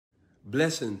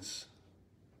Blessings.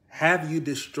 Have you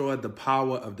destroyed the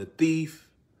power of the thief,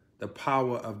 the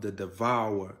power of the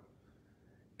devourer,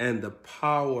 and the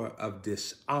power of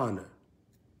dishonor?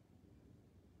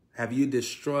 Have you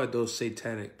destroyed those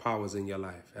satanic powers in your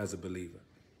life as a believer?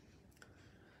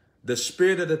 The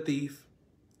spirit of the thief,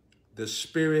 the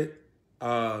spirit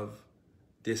of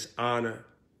dishonor,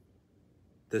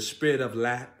 the spirit of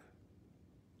lack,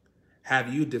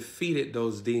 have you defeated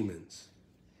those demons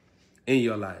in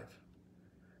your life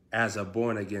as a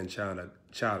born-again child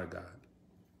of God?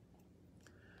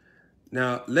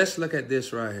 Now, let's look at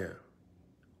this right here.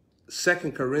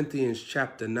 2 Corinthians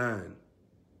chapter 9.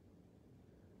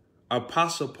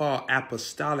 Apostle Paul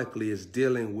apostolically is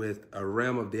dealing with a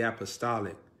realm of the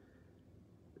apostolic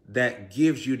that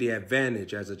gives you the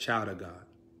advantage as a child of God.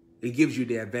 It gives you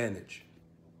the advantage.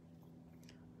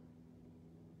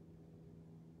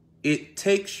 It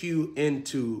takes you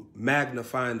into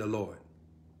magnifying the Lord.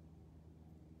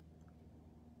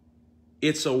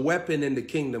 It's a weapon in the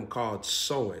kingdom called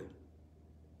sowing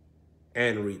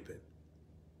and reaping.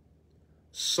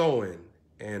 Sowing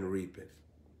and reaping.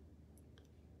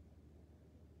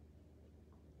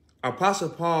 Apostle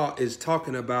Paul is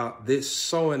talking about this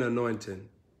sowing anointing,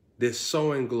 this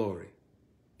sowing glory,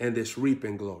 and this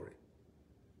reaping glory,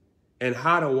 and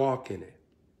how to walk in it.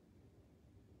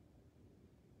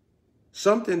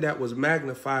 Something that was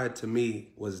magnified to me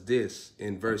was this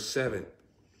in verse 7.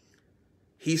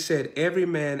 He said, every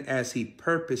man as he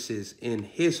purposes in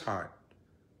his heart,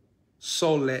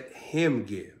 so let him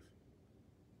give.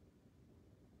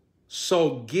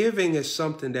 So giving is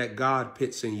something that God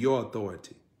puts in your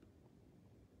authority.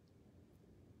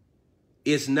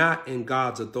 It's not in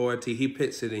God's authority. He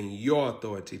puts it in your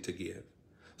authority to give.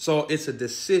 So it's a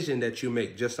decision that you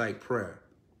make, just like prayer.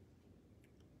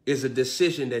 It's a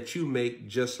decision that you make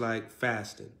just like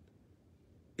fasting.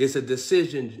 It's a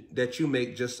decision that you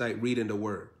make just like reading the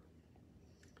word.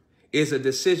 It's a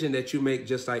decision that you make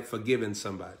just like forgiving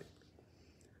somebody.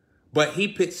 But he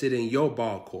puts it in your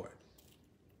ball court.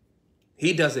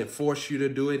 He doesn't force you to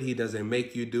do it. He doesn't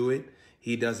make you do it.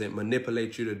 He doesn't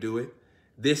manipulate you to do it.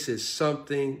 This is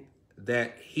something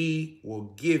that he will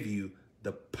give you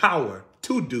the power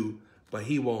to do, but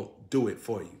he won't do it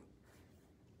for you.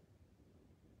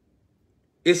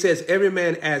 It says, every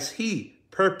man as he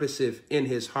purposeth in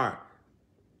his heart,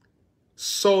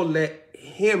 so let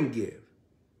him give.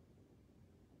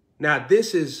 Now,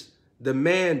 this is the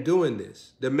man doing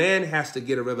this. The man has to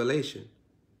get a revelation.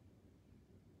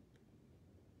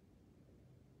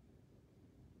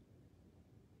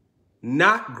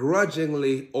 Not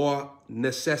grudgingly or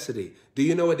necessity. Do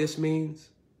you know what this means?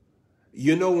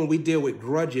 You know, when we deal with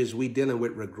grudges, we're dealing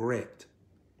with regret.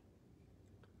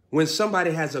 When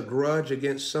somebody has a grudge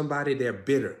against somebody, they're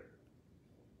bitter.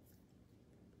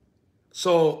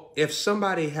 So if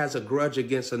somebody has a grudge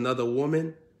against another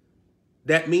woman,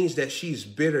 that means that she's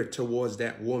bitter towards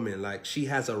that woman. Like she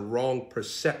has a wrong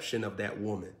perception of that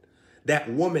woman.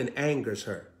 That woman angers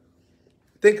her.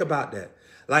 Think about that.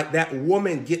 Like that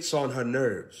woman gets on her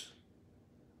nerves.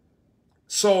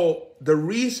 So the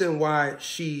reason why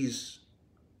she's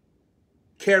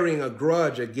carrying a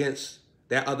grudge against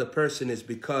that other person is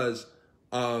because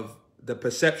of the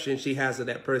perception she has of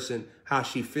that person, how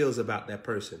she feels about that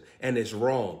person, and it's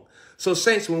wrong. So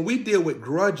saints, when we deal with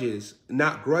grudges,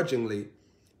 not grudgingly,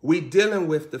 we're dealing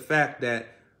with the fact that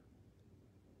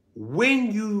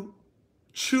when you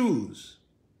choose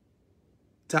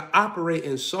to operate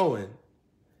in sowing,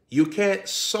 you can't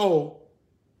sow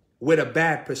with a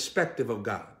bad perspective of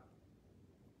God.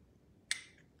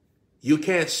 You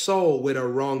can't sow with a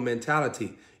wrong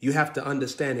mentality. You have to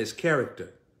understand his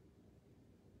character.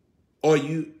 Or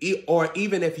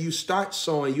even if you start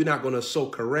sowing, you're not going to sow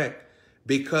correct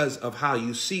because of how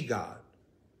you see God.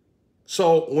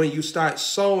 So when you start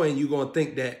sowing, you're going to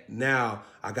think that now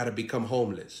I got to become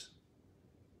homeless.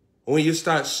 When you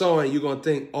start sowing, you're going to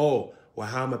think, oh, well,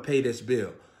 how am I going to pay this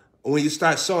bill? When you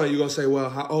start sowing, you're going to say,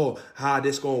 well, how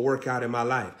this going to work out in my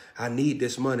life? I need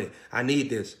this money. I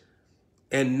need this.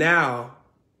 And now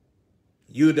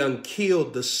you done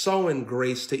killed the sowing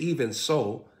grace to even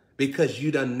sow because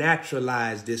you done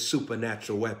naturalized this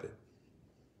supernatural weapon.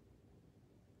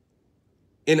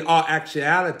 In all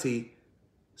actuality,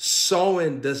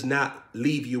 sowing does not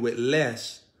leave you with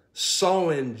less.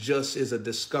 Sowing just is a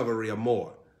discovery of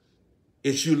more.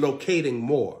 It's you locating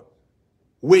more,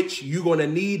 which you're going to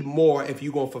need more if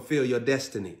you're going to fulfill your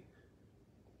destiny.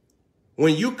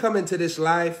 When you come into this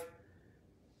life,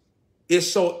 it's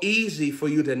so easy for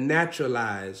you to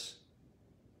naturalize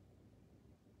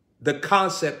the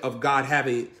concept of God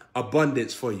having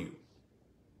abundance for you.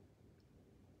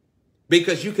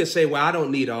 Because you can say, well, I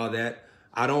don't need all that.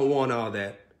 I don't want all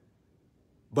that.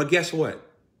 But guess what?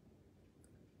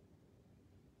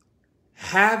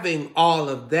 Having all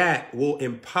of that will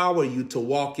empower you to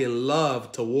walk in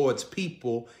love towards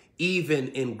people, even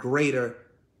in greater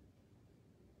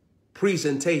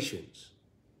presentations.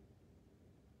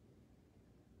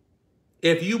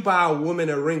 If you buy a woman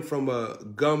a ring from a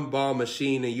gumball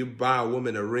machine and you buy a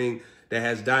woman a ring that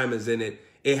has diamonds in it,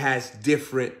 it has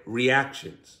different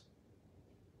reactions.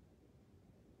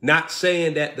 Not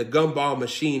saying that the gumball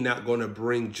machine not going to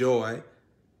bring joy,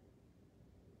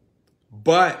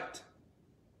 but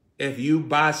if you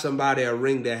buy somebody a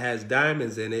ring that has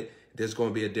diamonds in it, there's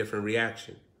going to be a different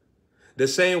reaction. The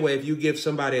same way if you give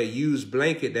somebody a used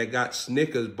blanket that got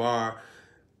Snickers bar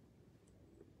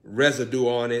residue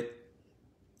on it,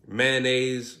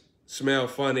 mayonnaise, smell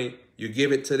funny, you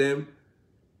give it to them,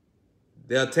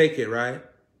 they'll take it, right?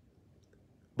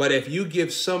 But if you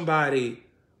give somebody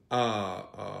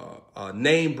a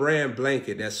name brand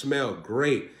blanket that smells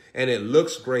great and it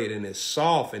looks great and it's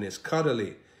soft and it's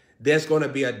cuddly, there's going to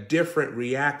be a different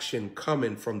reaction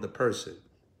coming from the person.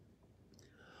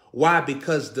 Why?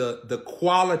 Because the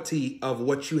quality of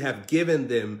what you have given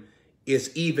them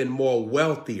is even more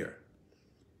wealthier.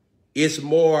 It's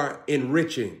more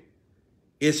enriching.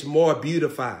 It's more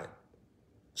beautified.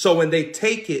 So when they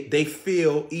take it, they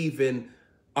feel even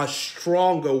a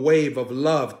stronger wave of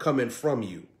love coming from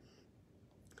you.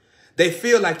 They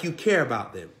feel like you care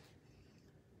about them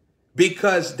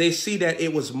because they see that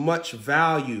it was much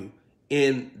value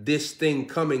in this thing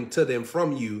coming to them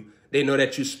from you. They know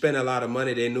that you spent a lot of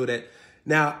money. They know that.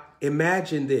 Now,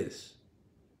 imagine this.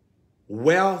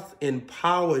 Wealth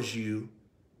empowers you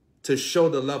to show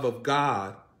the love of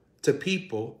God to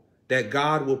people that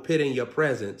God will put in your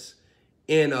presence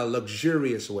in a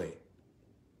luxurious way.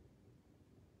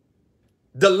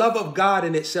 The love of God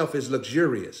in itself is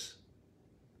luxurious.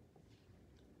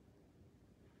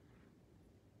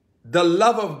 The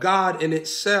love of God in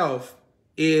itself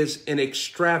is an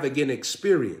extravagant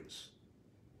experience.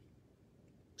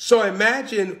 So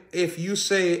imagine if you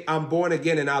say, I'm born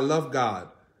again and I love God,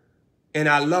 and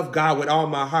I love God with all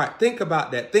my heart. Think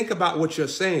about that. Think about what you're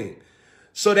saying.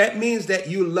 So that means that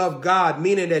you love God,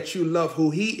 meaning that you love who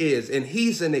he is, and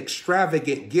he's an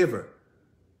extravagant giver.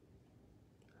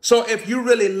 So if you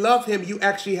really love him, you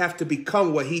actually have to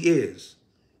become what he is.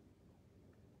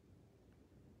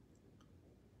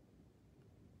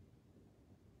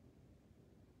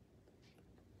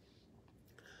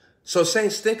 So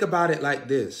saints, think about it like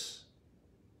this.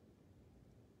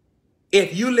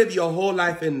 If you live your whole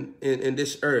life in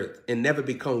this earth and never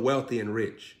become wealthy and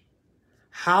rich,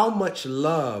 how much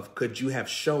love could you have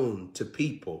shown to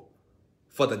people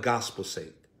for the gospel's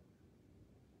sake?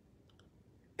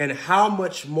 And how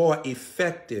much more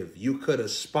effective you could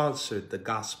have sponsored the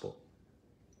gospel?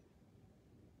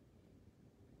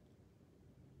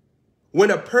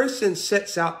 When a person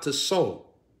sets out to sow,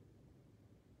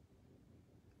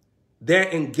 they're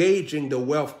engaging the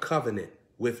wealth covenant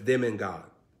with them and God.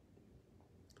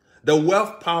 The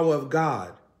wealth power of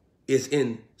God is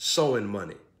in sowing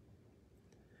money.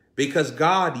 Because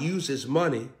God uses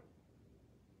money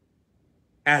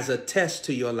as a test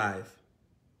to your life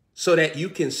so that you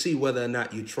can see whether or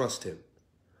not you trust him,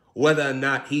 whether or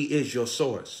not he is your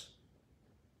source.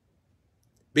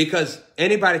 Because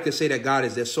anybody can say that God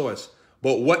is their source,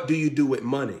 but what do you do with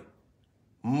money?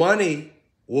 Money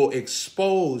will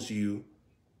expose you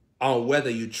on whether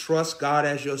you trust God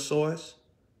as your source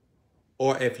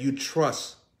or if you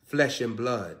trust flesh and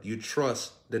blood, you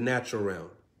trust the natural realm.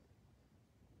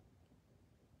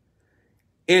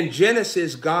 In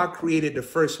Genesis, God created the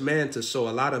first man to sow.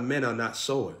 A lot of men are not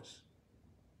sowers.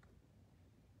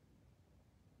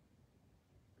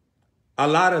 A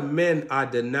lot of men are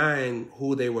denying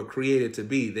who they were created to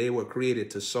be. They were created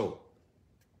to sow.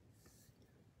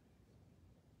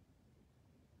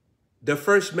 The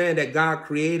first man that God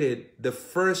created, the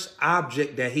first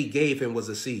object that he gave him was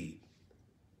a seed.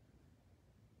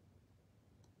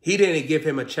 He didn't give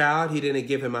him a child. He didn't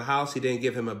give him a house. He didn't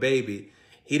give him a baby.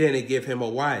 He didn't give him a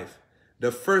wife.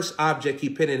 The first object he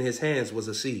put in his hands was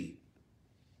a seed.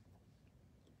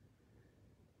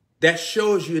 That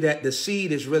shows you that the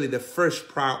seed is really the first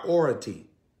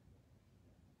priority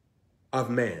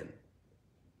of man.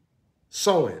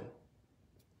 Sowing.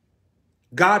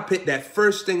 God put that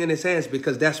first thing in his hands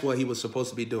because that's what he was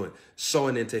supposed to be doing,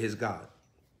 sowing into his God.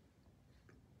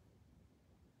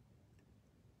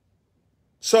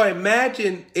 So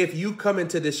imagine if you come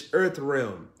into this earth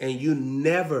realm and you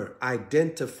never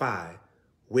identify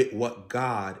with what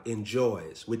God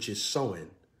enjoys, which is sowing.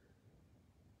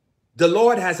 The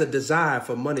Lord has a desire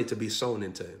for money to be sown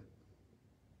into him.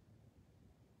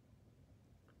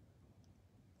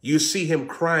 You see him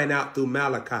crying out through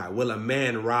Malachi, will a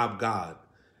man rob God?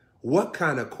 What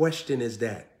kind of question is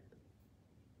that?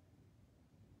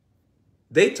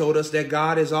 They told us that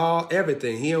God is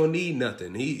everything. He don't need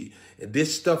nothing.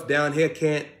 This stuff down here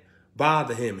can't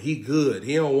bother him. He good.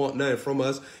 He don't want nothing from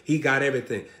us. He got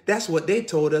everything. That's what they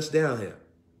told us down here.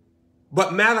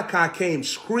 But Malachi came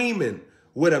screaming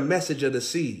with a message of the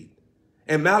seed.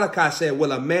 And Malachi said,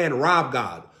 will a man rob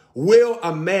God? Will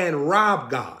a man rob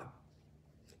God?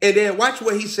 And then watch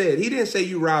what he said. He didn't say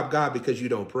you rob God because you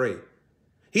don't pray.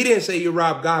 He didn't say you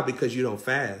rob God because you don't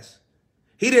fast.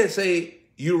 He didn't say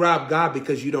you rob God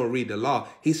because you don't read the law.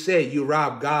 He said you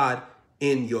rob God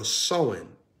in your sowing.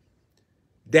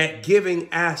 That giving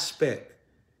aspect,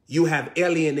 you have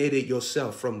alienated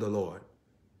yourself from the Lord.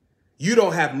 You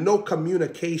don't have no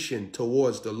communication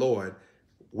towards the Lord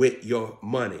with your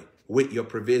money, with your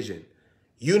provision.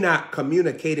 You're not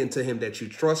communicating to him that you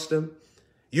trust him.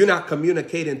 You're not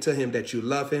communicating to him that you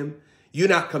love him. You're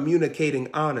not communicating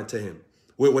honor to him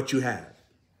with what you have.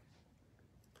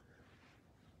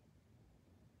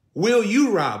 Will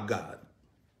you rob God?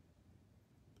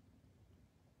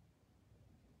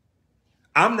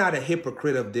 I'm not a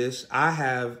hypocrite of this.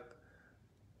 I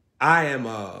am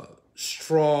a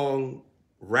strong,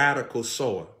 radical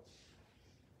sower.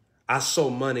 I sow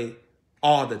money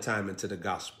all the time into the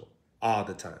gospel, all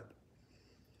the time.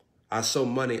 I sow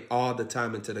money all the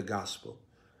time into the gospel.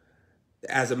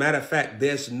 As a matter of fact,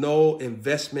 there's no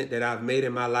investment that I've made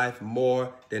in my life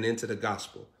more than into the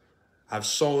gospel. I've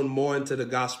sown more into the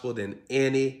gospel than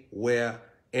anywhere,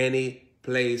 any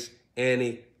place,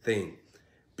 anything.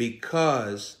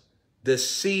 Because the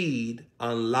seed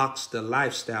unlocks the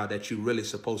lifestyle that you're really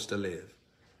supposed to live.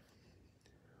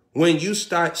 When you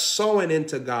start sowing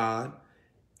into God,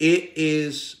 it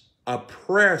is a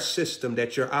prayer system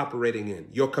that you're operating in.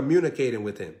 You're communicating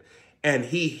with him. And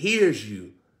he hears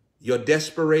you, your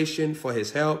desperation for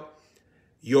his help,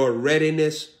 your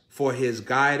readiness for his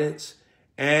guidance,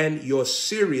 and your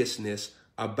seriousness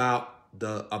about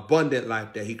the abundant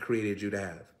life that he created you to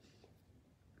have.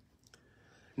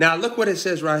 Now, look what it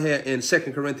says right here in 2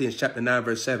 Corinthians chapter 9,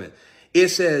 verse 7. It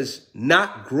says,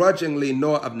 not grudgingly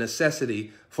nor of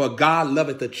necessity, for God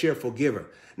loveth a cheerful giver.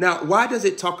 Now, why does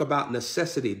it talk about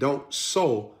necessity? Don't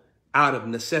sow out of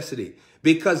necessity.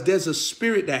 Because there's a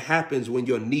spirit that happens when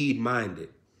you're need-minded.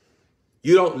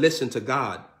 You don't listen to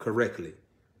God correctly.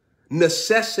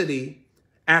 Necessity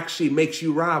actually makes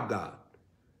you rob God.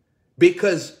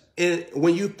 Because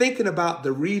when you're thinking about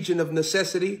the region of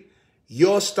necessity,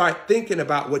 you'll start thinking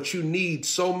about what you need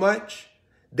so much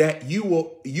that you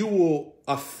will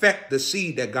affect the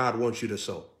seed that God wants you to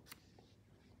sow.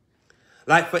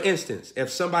 Like, for instance, if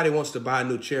somebody wants to buy a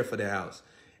new chair for their house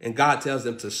and God tells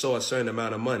them to sow a certain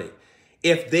amount of money,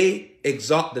 if they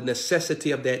exalt the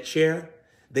necessity of that chair,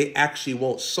 they actually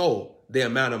won't sow the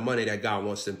amount of money that God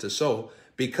wants them to sow,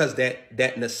 because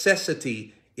that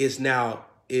necessity is now,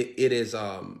 it is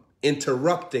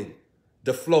interrupting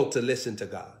the flow to listen to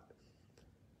God.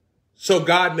 So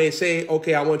God may say,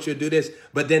 okay, I want you to do this,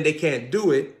 but then they can't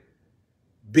do it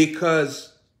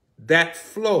because that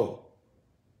flow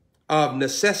of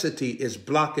necessity is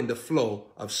blocking the flow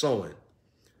of sowing.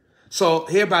 So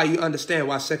hereby you understand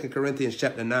why 2 Corinthians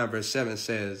chapter 9, verse 7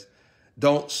 says,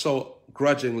 don't sow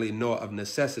grudgingly nor of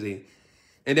necessity.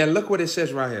 And then look what it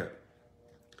says right here.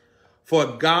 For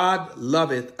God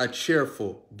loveth a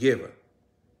cheerful giver.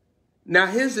 Now,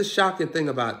 here's the shocking thing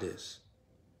about this.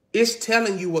 It's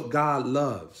telling you what God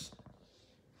loves.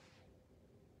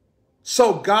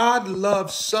 So God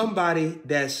loves somebody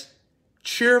that's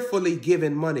cheerfully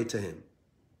giving money to him.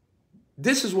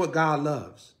 This is what God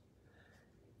loves.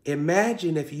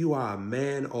 Imagine if you are a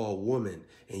man or a woman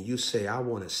and you say, I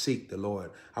want to seek the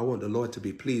Lord. I want the Lord to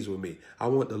be pleased with me. I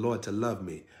want the Lord to love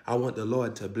me. I want the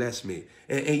Lord to bless me.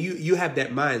 And you have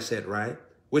that mindset, right?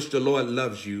 Which the Lord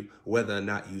loves you whether or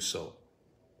not you sow.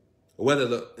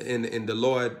 Whether in the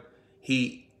Lord,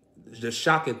 the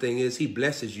shocking thing is he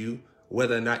blesses you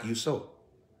whether or not you sow.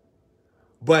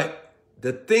 But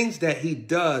the things that he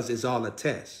does is all a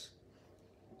test.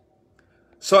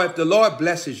 So if the Lord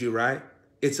blesses you, right,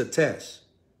 it's a test.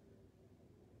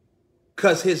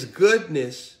 Because his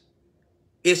goodness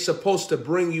is supposed to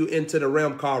bring you into the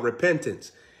realm called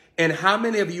repentance. And how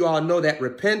many of you all know that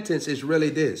repentance is really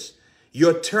this?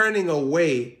 You're turning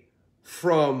away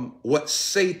from what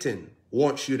Satan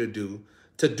wants you to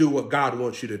do what God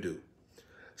wants you to do.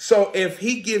 So if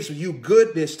he gives you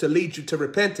goodness to lead you to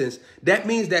repentance, that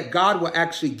means that God will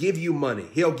actually give you money.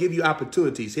 He'll give you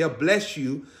opportunities. He'll bless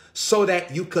you so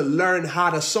that you can learn how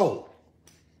to sow.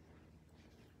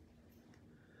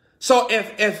 So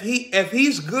if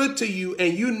he's good to you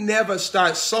and you never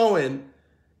start sowing,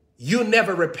 you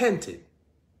never repented.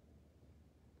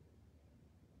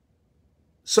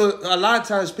 So a lot of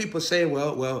times people say,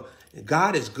 well,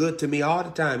 God is good to me all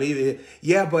the time.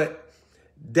 Yeah, but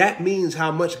that means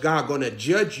how much God going to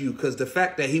judge you, because the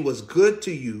fact that he was good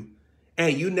to you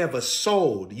and you never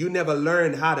sowed, you never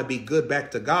learned how to be good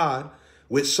back to God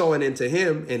with sowing into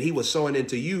him, and he was sowing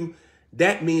into you,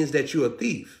 that means that you're a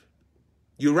thief.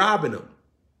 You're robbing him.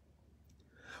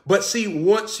 But see,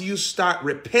 once you start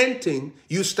repenting,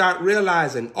 you start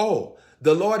realizing, oh,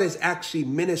 the Lord is actually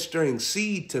ministering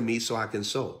seed to me so I can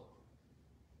sow.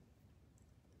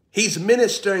 He's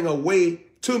ministering a way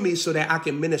to me so that I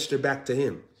can minister back to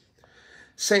him.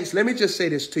 Saints, let me just say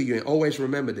this to you, and always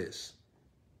remember this.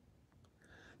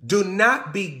 Do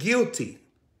not be guilty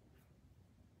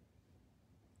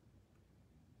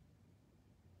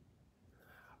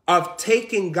of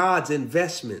taking God's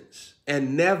investments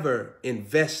and never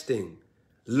investing,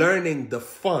 learning the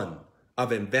fun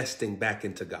of investing back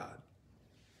into God.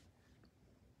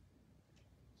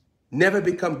 Never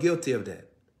become guilty of that.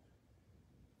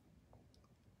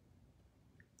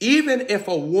 Even if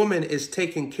a woman is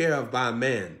taken care of by a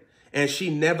man and she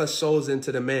never sows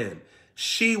into the man,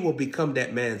 she will become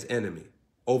that man's enemy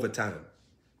over time.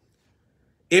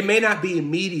 It may not be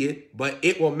immediate, but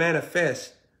it will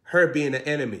manifest her being an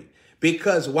enemy.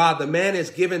 Because while the man is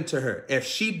given to her, if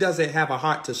she doesn't have a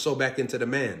heart to sow back into the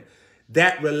man,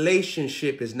 that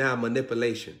relationship is now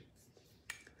manipulation.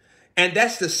 And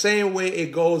that's the same way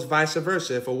it goes vice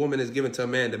versa. If a woman is given to a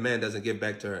man, the man doesn't give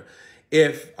back to her.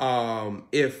 If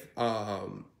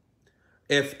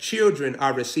children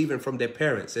are receiving from their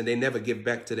parents and they never give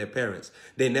back to their parents,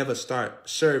 they never start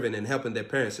serving and helping their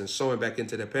parents and sowing back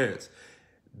into their parents,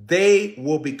 they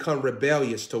will become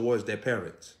rebellious towards their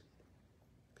parents.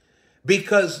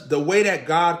 Because the way that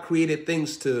God created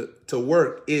things to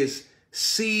work is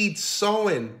seed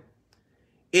sowing.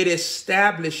 It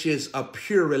establishes a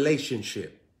pure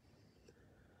relationship.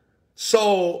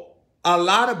 So a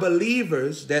lot of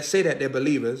believers that say that they're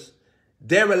believers,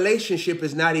 their relationship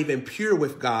is not even pure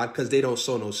with God because they don't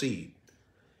sow no seed.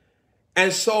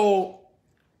 And so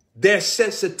their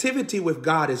sensitivity with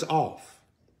God is off.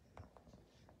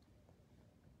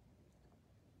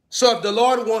 So if the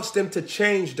Lord wants them to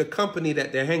change the company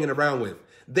that they're hanging around with,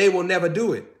 they will never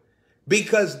do it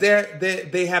because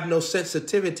they have no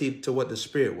sensitivity to what the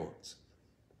Spirit wants.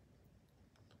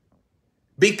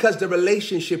 Because the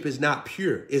relationship is not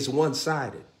pure, it's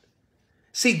one-sided.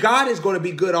 See, God is going to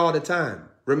be good all the time.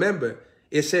 Remember,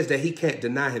 it says that he can't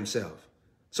deny himself.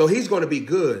 So he's going to be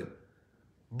good.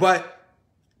 But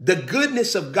the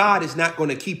goodness of God is not going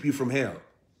to keep you from hell.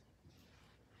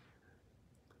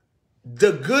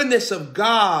 The goodness of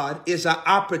God is an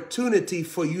opportunity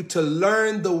for you to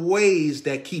learn the ways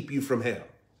that keep you from hell.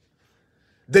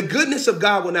 The goodness of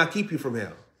God will not keep you from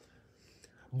hell,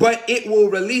 but it will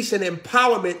release an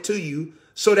empowerment to you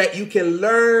so that you can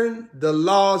learn the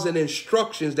laws and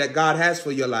instructions that God has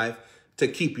for your life to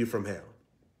keep you from hell.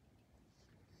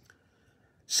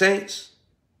 Saints,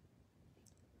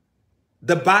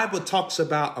 the Bible talks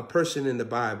about a person in the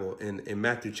Bible in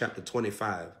Matthew chapter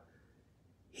 25.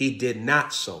 He did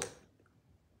not sow.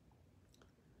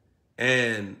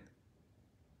 And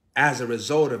as a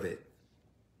result of it,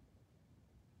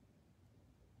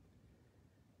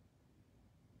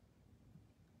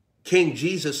 King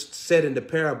Jesus said in the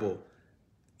parable,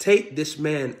 take this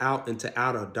man out into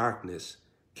outer darkness,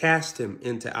 cast him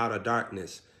into outer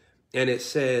darkness. And it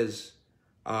says,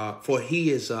 for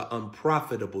he is an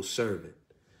unprofitable servant.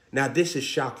 Now, this is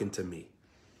shocking to me.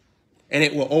 And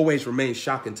it will always remain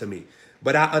shocking to me.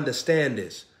 But I understand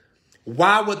this.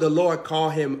 Why would the Lord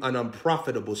call him an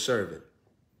unprofitable servant?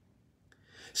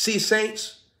 See,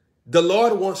 saints, the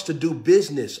Lord wants to do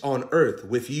business on earth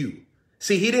with you.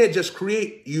 See, he didn't just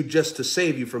create you just to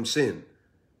save you from sin.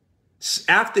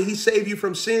 After he saved you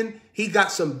from sin, he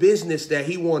got some business that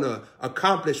he want to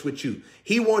accomplish with you.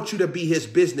 He wants you to be his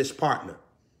business partner.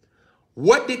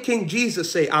 What did King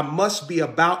Jesus say? I must be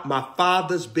about my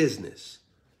Father's business.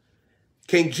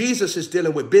 King Jesus is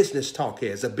dealing with business talk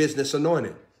here. It's a business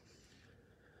anointing.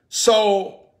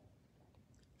 So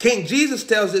King Jesus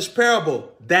tells this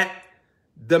parable that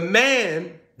the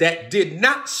man that did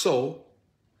not sow,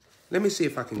 let me see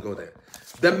if I can go there.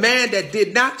 The man that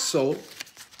did not sow,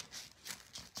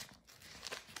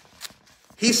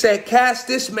 he said, cast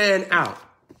this man out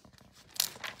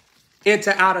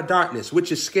into outer darkness,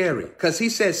 which is scary because he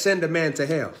said, send a man to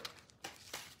hell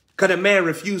because the man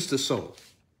refused to sow.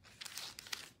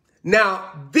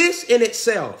 Now, this in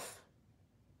itself,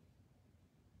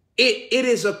 it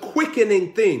is a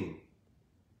quickening thing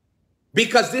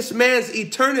because this man's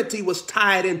eternity was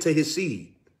tied into his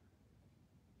seed.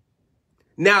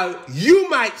 Now, you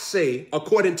might say,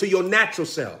 according to your natural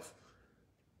self,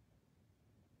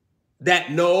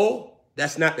 that no,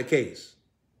 that's not the case.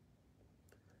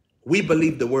 We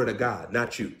believe the word of God,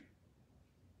 not you.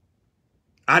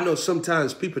 I know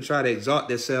sometimes people try to exalt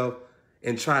themselves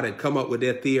and try to come up with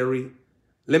their theory.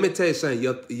 Let me tell you something.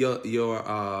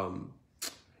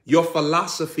 Your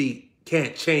philosophy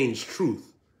can't change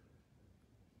truth,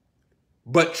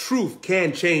 but truth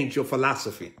can change your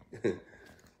philosophy.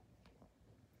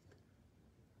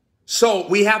 So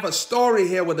we have a story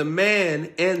here where the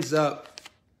man ends up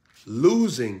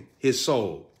losing his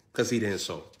soul because he didn't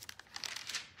sow,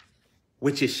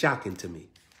 which is shocking to me.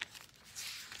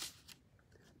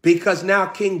 Because now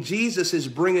King Jesus is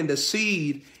bringing the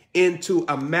seed into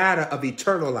a matter of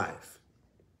eternal life.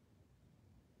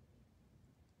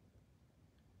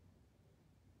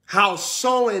 How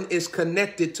sowing is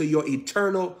connected to your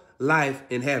eternal life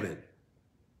in heaven.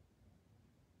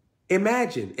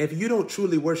 Imagine if you don't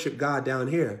truly worship God down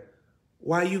here,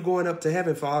 why are you going up to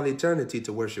heaven for all eternity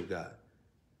to worship God?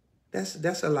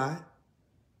 That's a lie.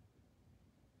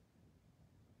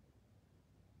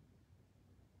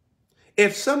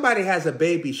 If somebody has a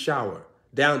baby shower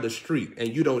down the street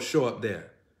and you don't show up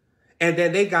there, and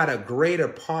then they got a greater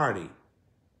party,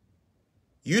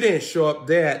 you didn't show up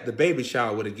there at the baby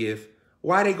shower with a gift,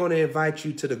 why are they going to invite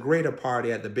you to the greater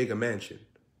party at the bigger mansion?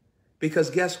 Because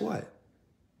guess what?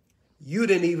 You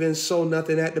didn't even sow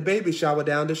nothing at the baby shower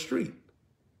down the street.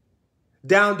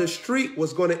 Down the street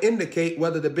was going to indicate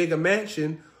whether the bigger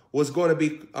mansion was going to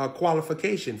be a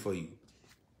qualification for you.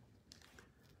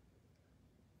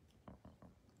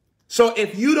 So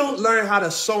if you don't learn how to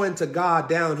sow into God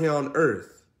down here on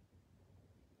earth,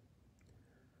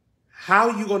 how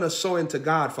are you going to sow into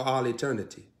God for all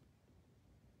eternity?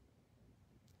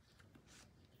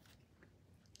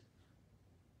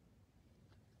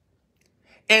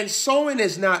 And sowing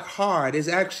is not hard. It's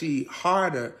actually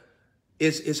harder.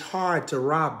 It's hard to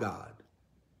rob God.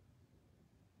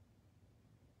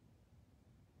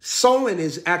 Sowing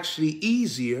is actually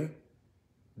easier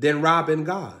than robbing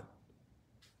God.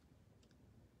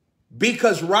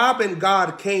 Because robbing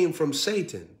God came from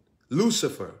Satan,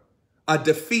 Lucifer, a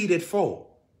defeated foe.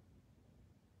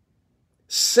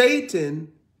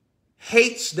 Satan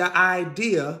hates the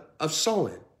idea of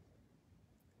sowing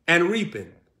and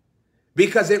reaping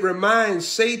because it reminds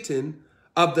Satan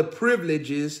of the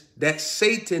privileges that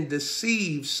Satan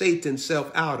deceives Satan's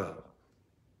self out of.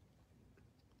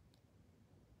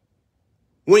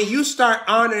 When you start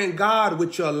honoring God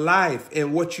with your life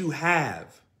and what you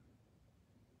have.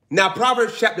 Now,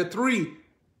 Proverbs chapter 3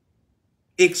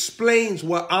 explains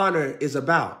what honor is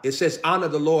about. It says, honor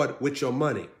the Lord with your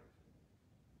money.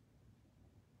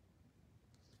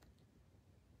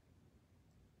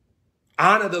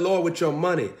 Honor the Lord with your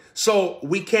money. So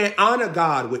we can't honor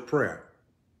God with prayer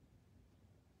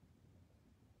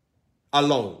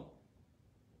alone.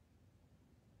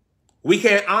 We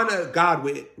can't honor God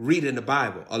with reading the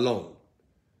Bible alone.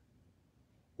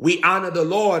 We honor the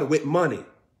Lord with money.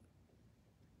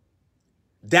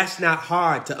 That's not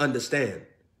hard to understand.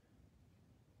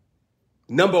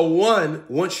 Number one,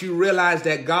 once you realize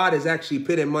that God is actually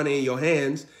putting money in your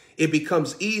hands, it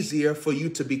becomes easier for you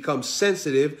to become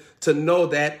sensitive to know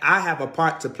that I have a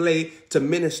part to play to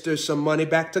minister some money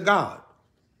back to God.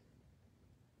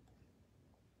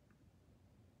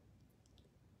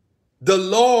 The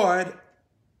Lord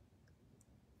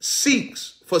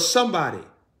seeks for somebody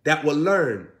that will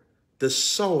learn the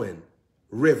sowing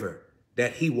river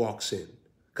that he walks in.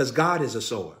 Because God is a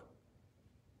sower.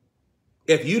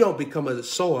 If you don't become a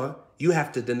sower, you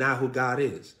have to deny who God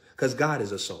is. Because God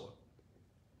is a sower.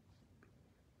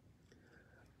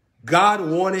 God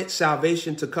wanted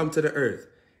salvation to come to the earth.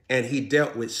 And he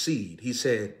dealt with seed. He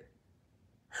said,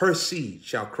 her seed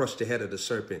shall crush the head of the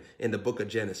serpent in the book of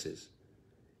Genesis.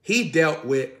 He dealt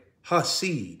with her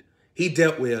seed. He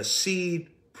dealt with a seed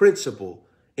principle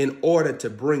in order to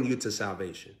bring you to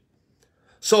salvation.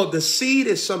 So the seed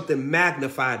is something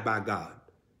magnified by God.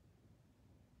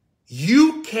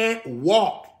 You can't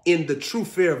walk in the true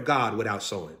fear of God without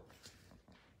sowing.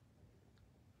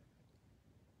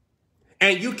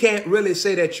 And you can't really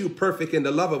say that you're perfect in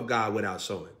the love of God without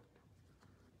sowing.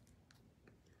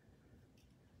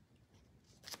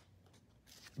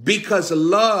 Because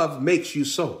love makes you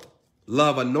sow.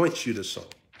 Love anoints you to sow.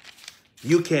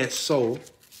 You can't sow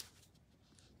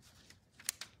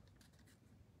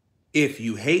if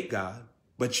you hate God,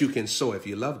 but you can sow if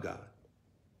you love God.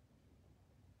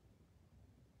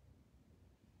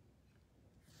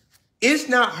 It's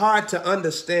not hard to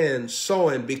understand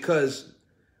sowing because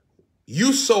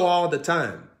You sow all the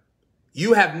time.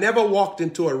 You have never walked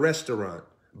into a restaurant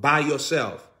by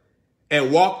yourself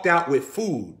and walked out with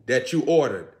food that you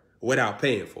ordered without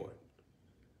paying for it.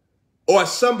 Or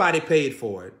somebody paid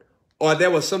for it, or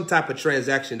there was some type of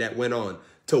transaction that went on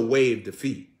to waive the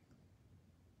fee.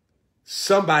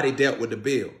 Somebody dealt with the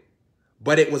bill,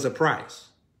 but it was a price.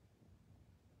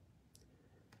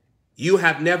 You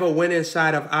have never went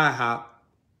inside of IHOP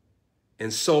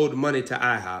and sold money to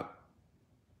IHOP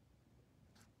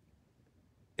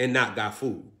and not got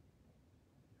food.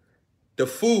 The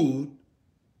food,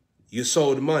 you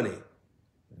sold money.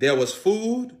 There was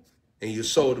food and you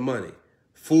sold money.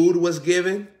 Food was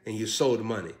given and you sold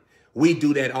money. We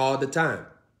do that all the time.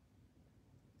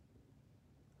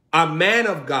 A man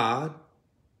of God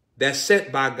that's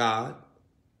sent by God,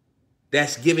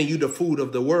 that's giving you the food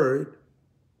of the word,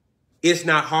 it's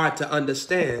not hard to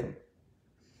understand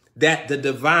that the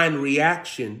divine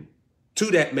reaction to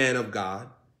that man of God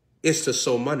is to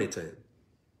sow money to him.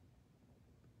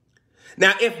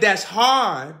 Now, if that's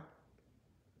hard,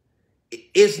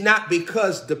 it's not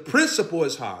because the principle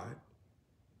is hard.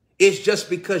 It's just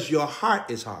because your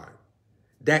heart is hard.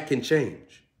 That can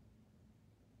change.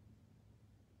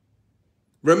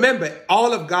 Remember,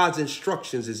 all of God's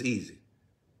instructions is easy.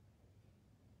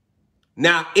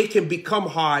 Now, it can become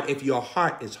hard if your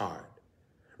heart is hard.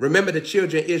 Remember the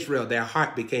children of Israel, their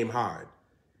heart became hard.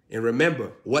 And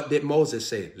remember, what did Moses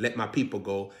say? Let my people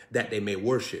go that they may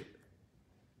worship.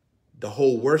 The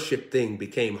whole worship thing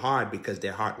became hard because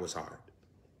their heart was hard.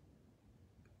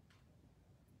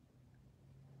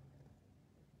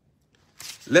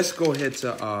 Let's go ahead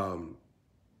to,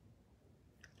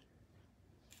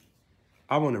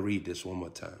 I want to read this one more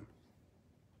time.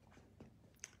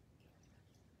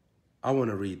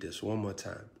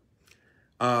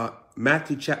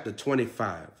 Matthew chapter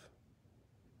 25,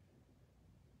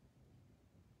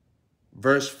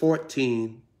 verse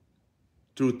 14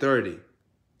 through 30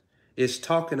 is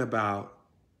talking about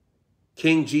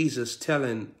King Jesus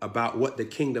telling about what the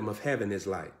kingdom of heaven is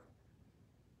like.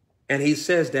 And he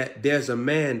says that there's a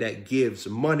man that gives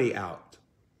money out.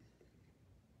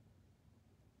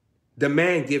 The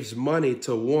man gives money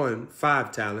to one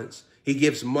 5 talents. He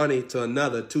gives money to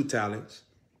another 2 talents.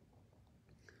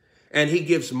 And he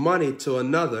gives money to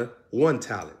another 1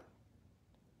 talent.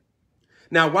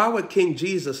 Now, why would King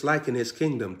Jesus liken his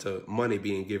kingdom to money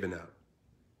being given out?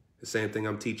 The same thing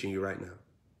I'm teaching you right now.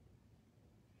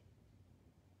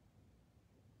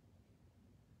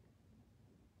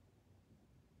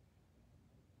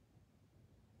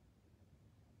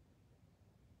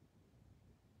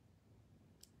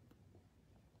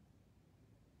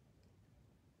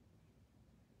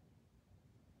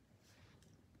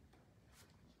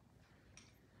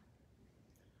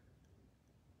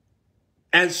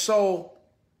 And so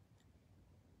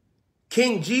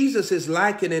King Jesus is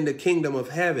likening the kingdom of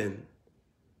heaven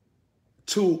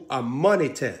to a money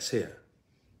test here.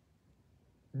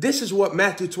 This is what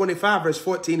Matthew 25, verse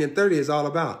 14 and 30 is all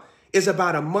about. It's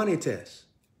about a money test.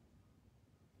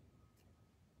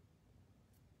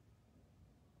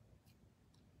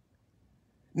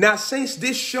 Now, saints,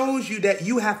 this shows you that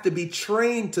you have to be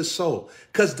trained to sow,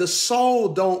 because the soul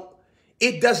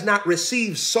does not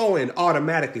receive sowing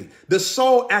automatically. The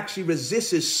soul actually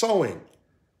resists sowing.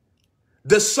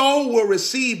 The soul will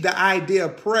receive the idea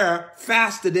of prayer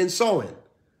faster than sowing.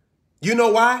 You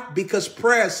know why? Because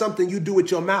prayer is something you do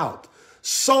with your mouth.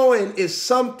 Sowing is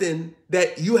something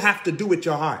that you have to do with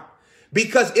your heart,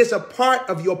 because it's a part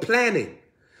of your planning.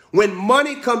 When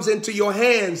money comes into your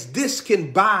hands, this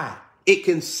can buy, it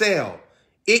can sell,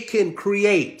 it can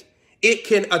create, it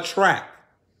can attract.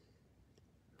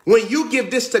 When you give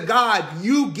this to God,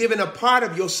 you giving a part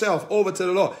of yourself over to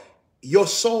the Lord. Your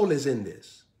soul is in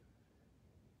this,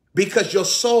 because your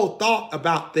soul thought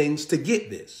about things to get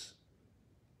this.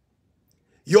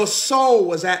 Your soul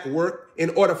was at work in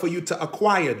order for you to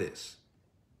acquire this.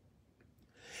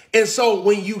 And so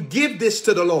when you give this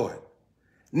to the Lord,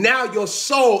 now your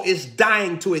soul is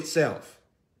dying to itself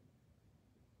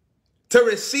to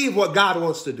receive what God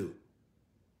wants to do.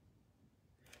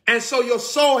 And so your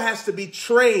soul has to be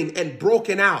trained and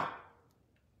broken out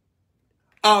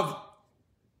of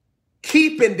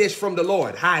keeping this from the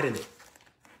Lord, hiding it.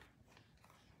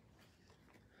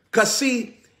 Because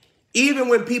see, even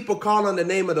when people call on the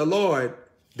name of the Lord,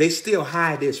 they still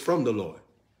hide this from the Lord.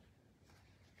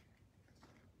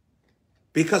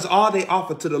 Because all they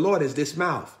offer to the Lord is this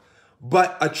mouth.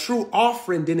 But a true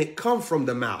offering didn't come from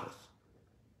the mouth.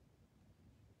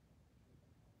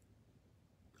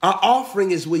 Our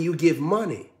offering is where you give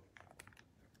money.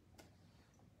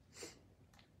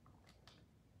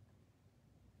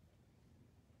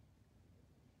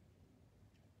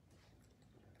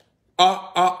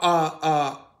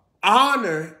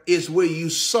 Honor is where you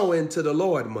sow into the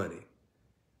Lord money.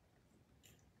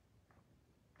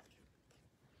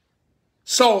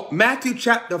 So Matthew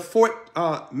chapter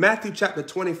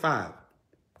 25.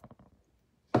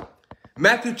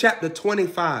 Matthew chapter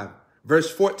 25,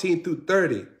 verse 14 through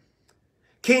 30.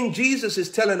 King Jesus is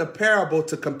telling a parable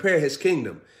to compare his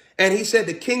kingdom. And he said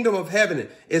the kingdom of heaven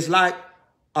is like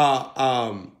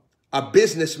a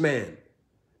businessman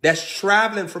that's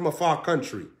traveling from a far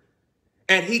country.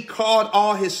 And he called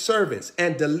all his servants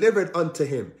and delivered unto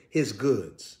him his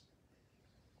goods.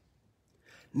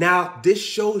 Now, this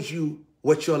shows you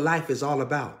what your life is all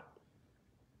about.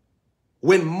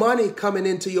 When money coming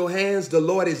into your hands, the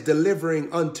Lord is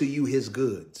delivering unto you his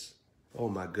goods. Oh,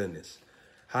 my goodness.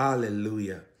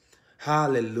 Hallelujah.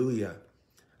 Hallelujah.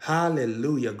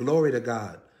 Hallelujah. Glory to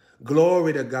God.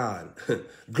 Glory to God.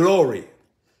 Glory.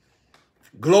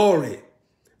 Glory.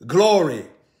 Glory.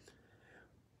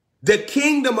 The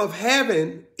kingdom of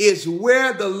heaven is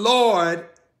where the Lord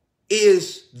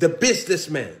is the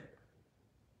businessman.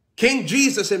 King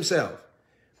Jesus himself.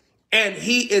 And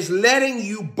he is letting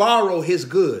you borrow his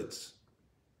goods.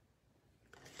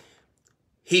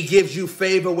 He gives you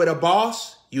favor with a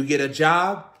boss. You get a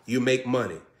job. You make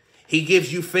money. He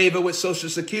gives you favor with Social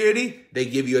Security. They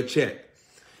give you a check.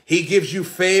 He gives you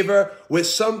favor with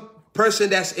some person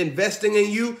that's investing in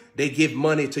you. They give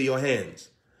money to your hands.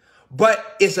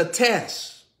 But it's a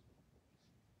test.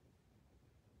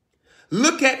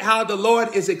 Look at how the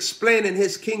Lord is explaining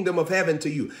his kingdom of heaven to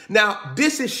you. Now,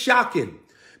 this is shocking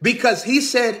because he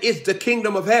said it's the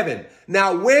kingdom of heaven.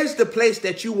 Now, where's the place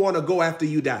that you want to go after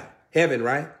you die? Heaven,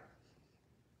 right?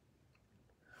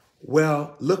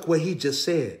 Well, look what he just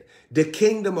said. The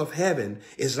kingdom of heaven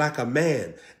is like a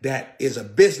man that is a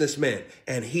businessman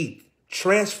and he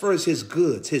transfers his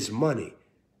goods, his money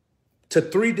to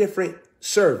 3 different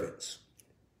servants.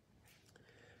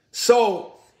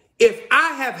 So if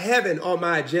I have heaven on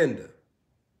my agenda,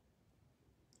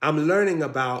 I'm learning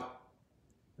about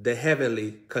the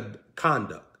heavenly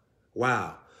conduct.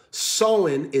 Wow.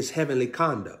 Sowing is heavenly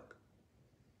conduct.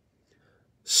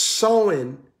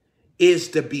 Sowing is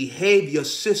the behavior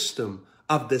system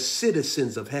of the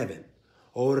citizens of heaven.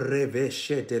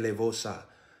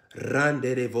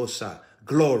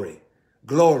 Glory,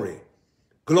 glory,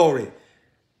 glory.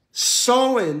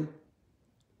 Sowing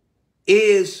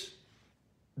is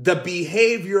the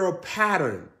behavioral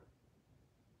pattern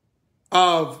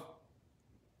of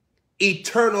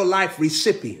eternal life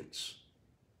recipients.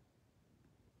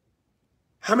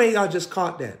 How many of y'all just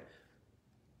caught that?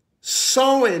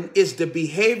 Sowing is the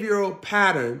behavioral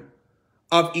pattern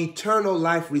of eternal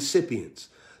life recipients.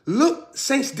 Look,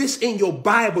 saints, this in your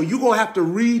Bible. You're going to have to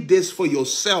read this for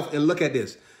yourself and look at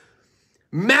this.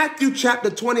 Matthew chapter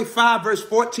 25, verse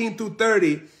 14 through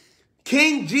 30.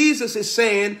 King Jesus is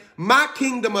saying, my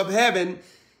kingdom of heaven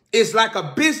is like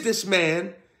a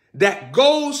businessman that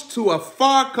goes to a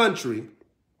far country,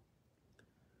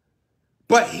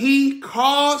 but he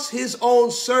calls his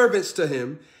own servants to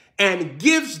him and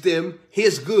gives them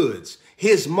his goods,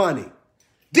 his money.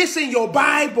 This in your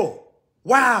Bible.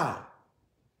 Wow.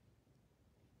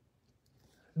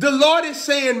 The Lord is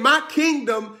saying my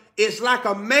kingdom is like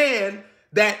a man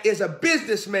that is a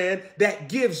businessman that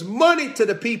gives money to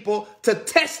the people to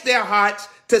test their hearts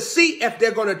to see if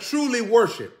they're going to truly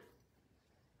worship,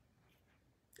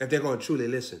 if they're going to truly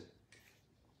listen.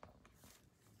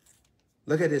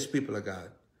 Look at this, people of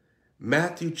God.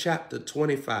 Matthew chapter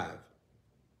 25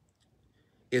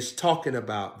 is talking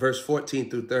about, verse 14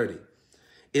 through 30,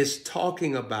 is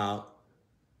talking about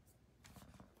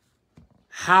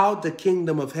how the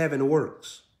kingdom of heaven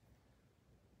works.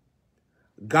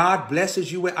 God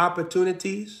blesses you with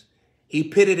opportunities. He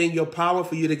put it in your power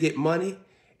for you to get money.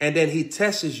 And then he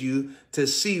tests you to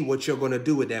see what you're going to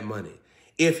do with that money.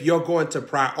 If you're going to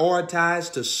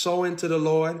prioritize to sow into the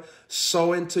Lord,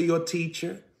 sow into your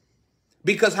teacher.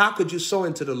 Because how could you sow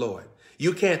into the Lord?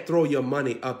 You can't throw your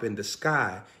money up in the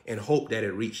sky and hope that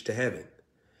it reaches to heaven.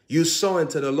 You sow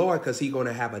into the Lord because he's going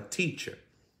to have a teacher.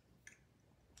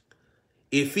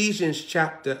 Ephesians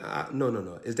chapter,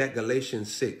 is that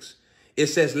Galatians 6? It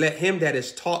says, let him that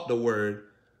is taught the word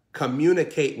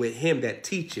communicate with him that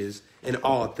teaches in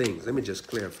all things. Let me just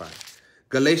clarify.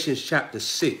 Galatians chapter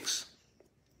 6.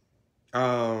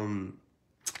 Galatians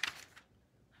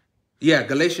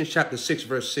chapter 6,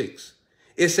 verse 6.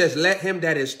 It says, let him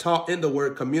that is taught in the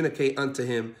word communicate unto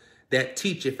him that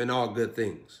teacheth in all good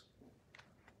things.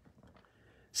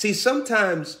 See,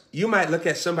 sometimes you might look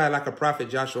at somebody like a prophet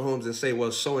Joshua Holmes and say,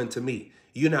 well, sow into me.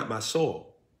 You're not my soul.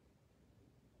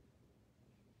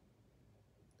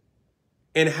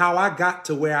 And how I got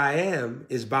to where I am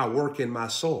is by working my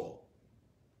soul.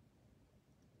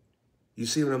 You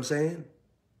see what I'm saying?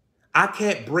 I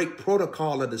can't break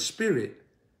protocol of the spirit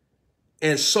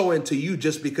and sow into you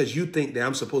just because you think that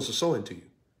I'm supposed to sow into you.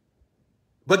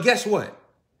 But guess what?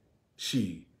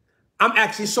 I'm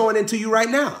actually sowing into you right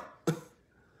now.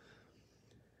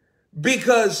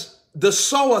 Because the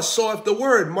sower soweth the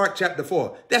word, Mark chapter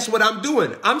 4. That's what I'm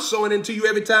doing. I'm sowing into you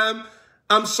every time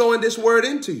I'm sowing this word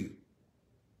into you.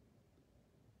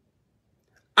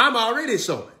 I'm already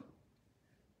sowing.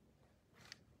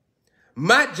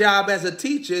 My job as a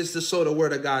teacher is to sow the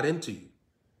word of God into you.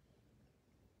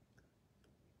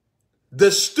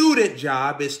 The student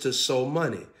job is to sow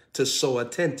money, to sow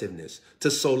attentiveness, to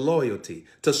sow loyalty,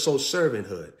 to sow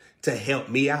servanthood, to help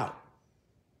me out.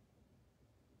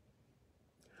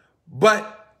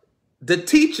 But the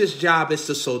teacher's job is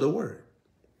to sow the word.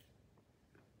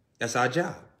 That's our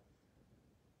job.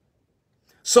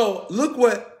 So look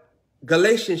what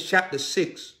Galatians chapter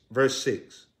 6, verse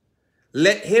 6.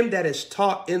 Let him that is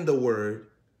taught in the word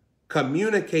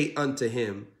communicate unto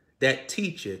him that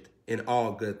teacheth in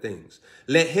all good things.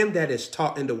 Let him that is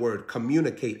taught in the word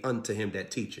communicate unto him that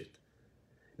teacheth.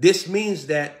 This means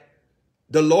that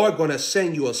the Lord going to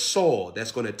send you a soul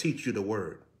that's going to teach you the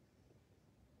word.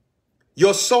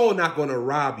 Your soul not going to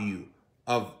rob you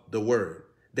of the word.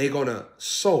 They're going to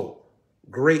sow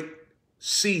great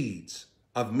seeds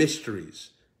of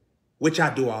mysteries, which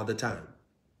I do all the time.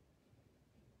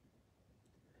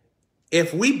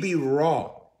 If we be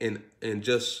raw and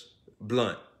just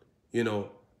blunt, you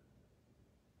know,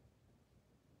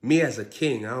 me as a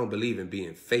king, I don't believe in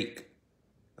being fake.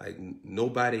 Like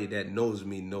nobody that knows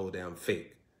me know that I'm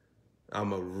fake.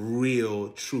 I'm a real,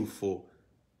 truthful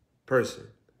person.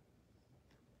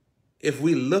 If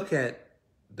we look at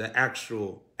the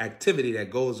actual activity that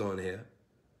goes on here,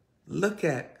 look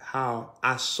at how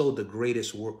I sow the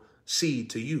greatest seed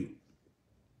to you.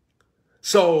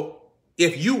 So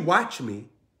if you watch me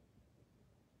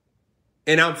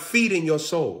and I'm feeding your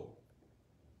soul,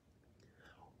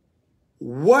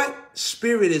 what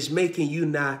spirit is making you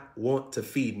not want to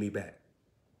feed me back?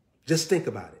 Just think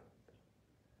about it.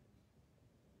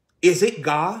 Is it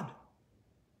God?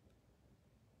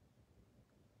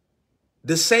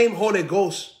 The same Holy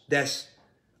Ghost that's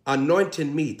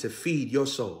anointing me to feed your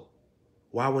soul.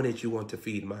 Why wouldn't you want to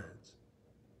feed mine?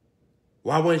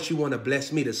 Why wouldn't you want to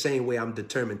bless me the same way I'm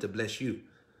determined to bless you?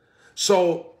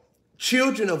 So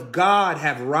children of God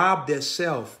have robbed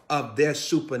themselves of their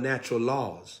supernatural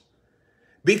laws.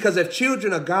 Because if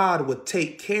children of God would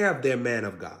take care of their man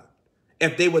of God,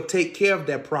 if they would take care of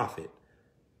their prophet,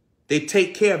 they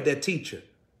take care of their teacher,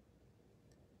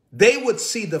 they would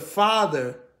see the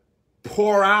Father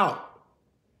pour out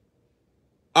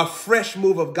a fresh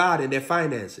move of God in their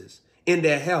finances, in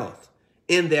their health,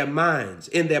 in their minds,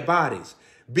 in their bodies,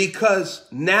 because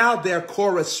now they're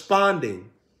corresponding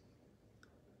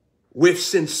with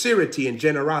sincerity and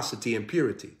generosity and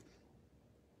purity.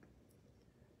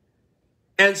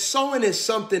 And sowing is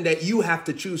something that you have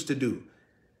to choose to do.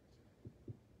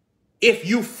 If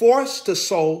you force to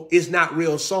sow, is not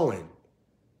real sowing.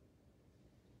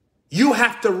 You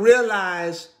have to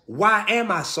realize, why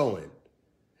am I sowing?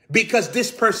 Because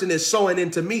this person is sowing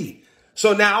into me.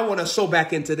 So now I want to sow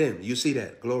back into them. You see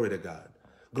that? Glory to God.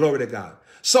 Glory to God.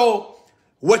 So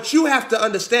what you have to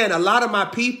understand, a lot of my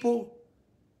people,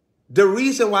 the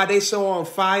reason why they so on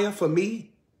fire for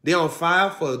me, they're on fire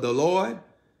for the Lord,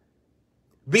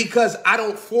 because I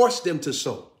don't force them to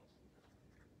sow.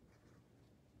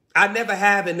 I never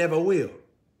have and never will.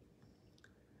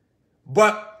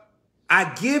 But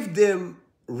I give them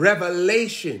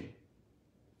revelation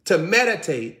to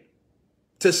meditate,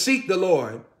 to seek the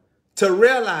Lord, to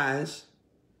realize,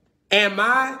 am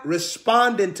I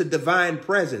responding to divine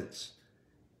presence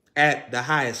at the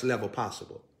highest level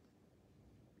possible?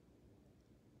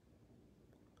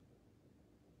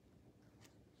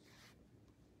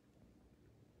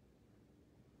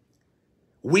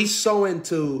 We sow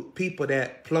into people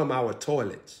that plumb our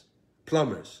toilets,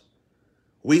 plumbers.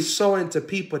 We sow into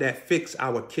people that fix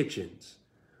our kitchens.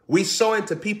 We sow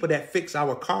into people that fix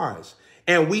our cars.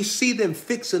 And we see them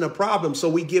fixing a problem, so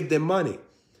we give them money.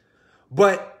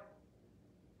 But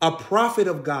a prophet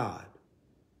of God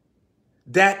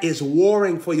that is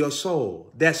warring for your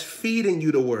soul, that's feeding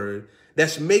you the word,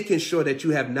 that's making sure that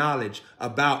you have knowledge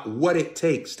about what it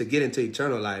takes to get into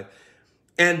eternal life,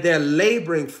 and they're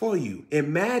laboring for you.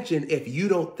 Imagine if you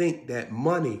don't think that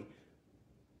money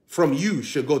from you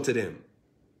should go to them.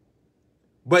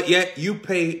 But yet you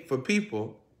pay for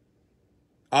people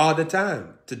all the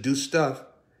time to do stuff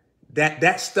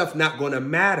that stuff not going to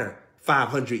matter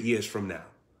 500 years from now.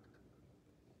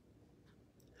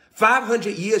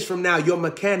 500 years from now, your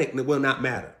mechanic will not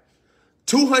matter.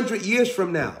 200 years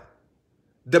from now,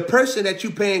 the person that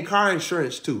you're paying car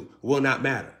insurance to will not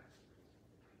matter.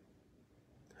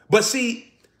 But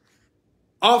see,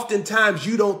 oftentimes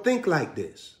you don't think like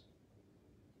this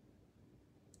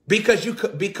because you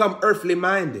could become earthly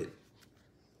minded.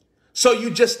 So you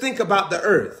just think about the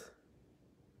earth.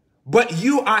 But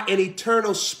you are an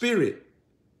eternal spirit.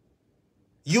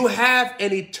 You have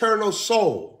an eternal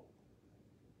soul.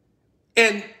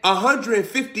 And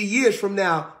 150 years from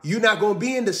now, you're not going to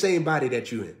be in the same body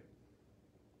that you're in.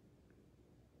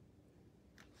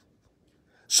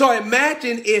 So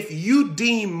imagine if you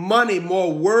deem money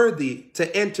more worthy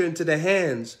to enter into the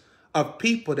hands of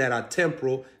people that are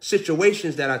temporal,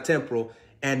 situations that are temporal,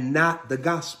 and not the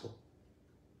gospel.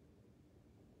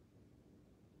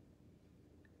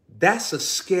 That's a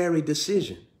scary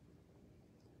decision.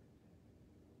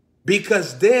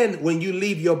 Because then when you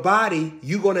leave your body,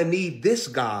 you're going to need this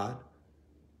God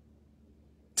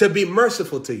to be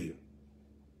merciful to you.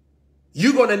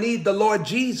 You're going to need the Lord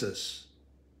Jesus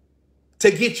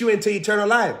to get you into eternal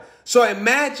life. So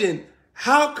imagine,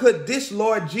 how could this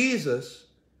Lord Jesus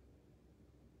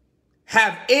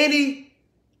have any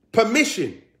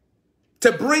permission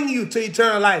to bring you to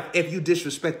eternal life if you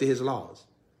disrespected his laws?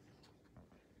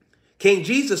 King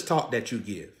Jesus taught that you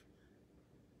give.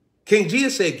 King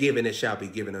Jesus said, "Give and it shall be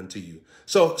given unto you."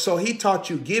 So he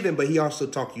taught you giving, but he also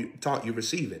taught you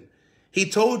receiving. He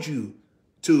told you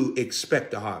to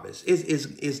expect a harvest.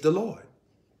 Is the Lord.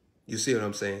 You see what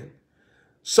I'm saying?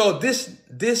 So this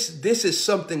is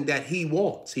something that he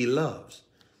wants, he loves.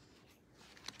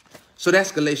 So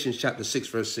that's Galatians chapter 6,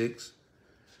 verse 6.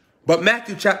 But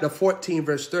Matthew chapter 14,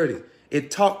 verse 30,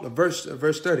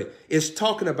 verse 30, is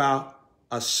talking about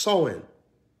a sowing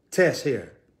test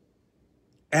here.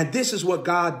 And this is what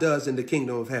God does in the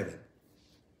kingdom of heaven.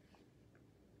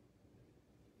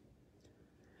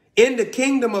 In the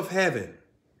kingdom of heaven,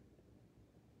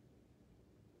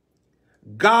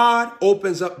 God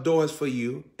opens up doors for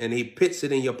you and he puts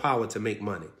it in your power to make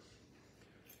money.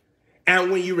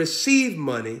 And when you receive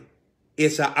money,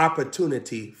 it's an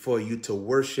opportunity for you to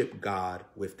worship God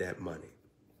with that money.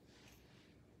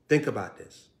 Think about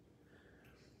this.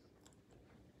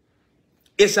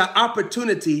 It's an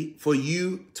opportunity for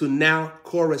you to now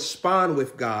correspond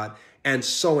with God and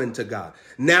sow into God.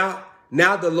 Now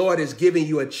the Lord is giving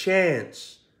you a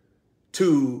chance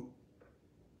to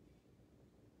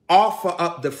offer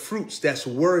up the fruits that's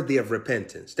worthy of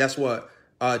repentance. That's what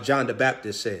John the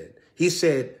Baptist said. He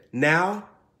said, now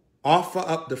offer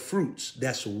up the fruits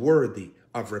that's worthy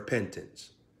of repentance.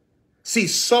 See,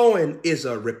 sowing is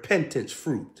a repentance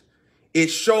fruit. It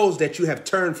shows that you have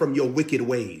turned from your wicked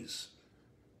ways.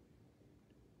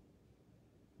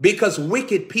 Because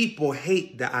wicked people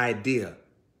hate the idea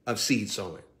of seed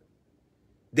sowing.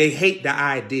 They hate the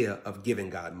idea of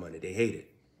giving God money. They hate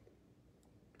it.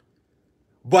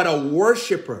 But a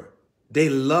worshiper, they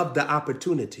love the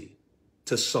opportunity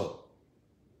to sow.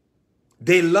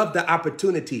 They love the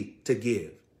opportunity to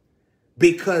give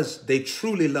because they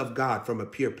truly love God from a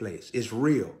pure place. It's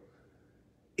real.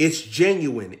 It's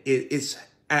genuine. It's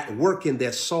at work in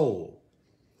their soul.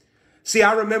 See,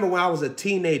 I remember when I was a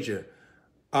teenager.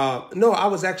 No, I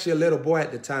was actually a little boy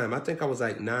at the time. I think I was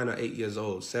like 9 or 8 years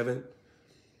old, 7.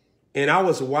 And I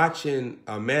was watching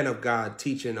a man of God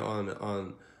teaching on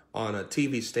a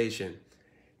TV station.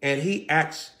 And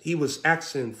he was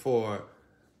asking for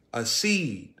a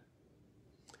seed.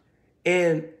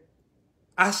 And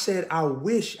I said, I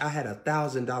wish I had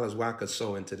 $1,000 where I could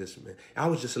sow into this man. I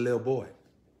was just a little boy.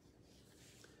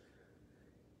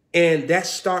 And that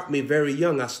started me very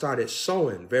young. I started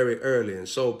sowing very early. And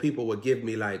so people would give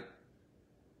me like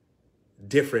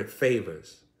different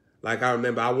favors. Like I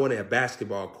remember I wanted a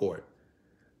basketball court.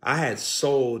 I had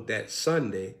sold that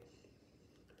Sunday.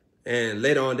 And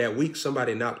later on that week,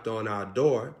 somebody knocked on our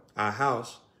door, our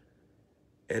house.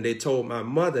 And they told my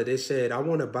mother, they said, I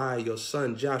want to buy your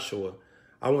son Joshua.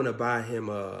 I want to buy him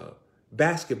a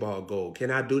basketball goal.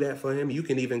 Can I do that for him? You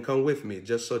can even come with me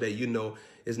just so that you know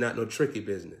it's not no tricky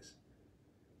business.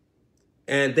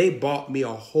 And they bought me a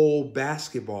whole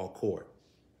basketball court.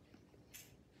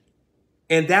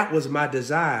 And that was my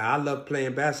desire. I loved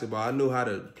playing basketball. I knew how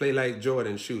to play like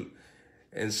Jordan, shoot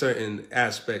in certain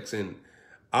aspects. And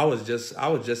I was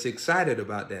just excited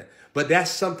about that. But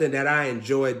that's something that I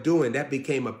enjoyed doing. That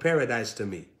became a paradise to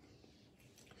me.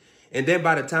 And then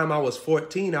by the time I was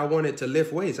 14, I wanted to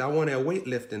lift weights. I wanted a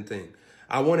weightlifting thing.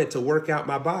 I wanted to work out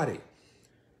my body.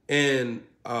 And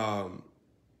I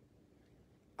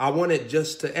wanted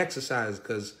just to exercise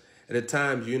because at the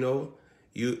time, you know,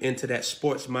 you into that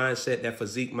sports mindset, that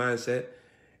physique mindset.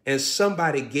 and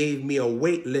somebody gave me a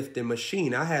weightlifting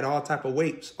machine. I had all type of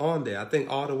weights on there. I think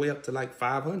all the way up to like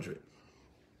 500.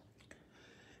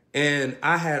 And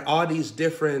I had all these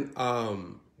different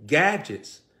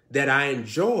gadgets that I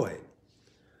enjoyed.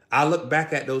 I look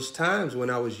back at those times when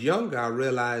I was younger, I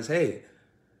realized, hey,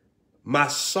 my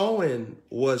sowing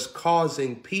was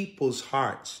causing people's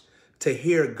hearts to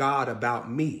hear God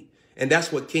about me. And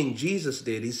that's what King Jesus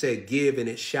did. He said, give and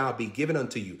it shall be given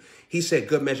unto you. He said,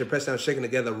 good measure, pressed down, shaken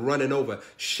together, running over,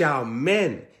 shall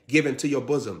men give into your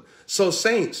bosom. So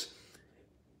saints,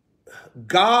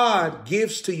 God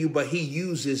gives to you, but he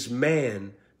uses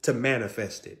man to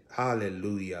manifest it.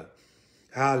 Hallelujah.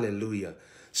 Hallelujah.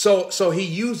 So he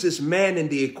uses man in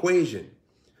the equation.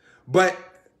 But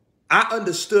I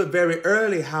understood very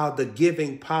early how the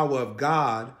giving power of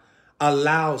God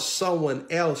allows someone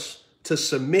else to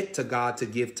submit to God to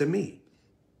give to me.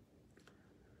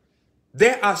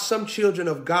 There are some children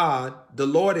of God, the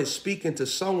Lord is speaking to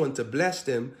someone to bless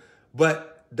them,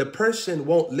 but the person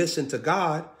won't listen to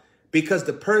God because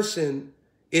the person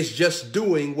is just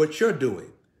doing what you're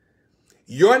doing.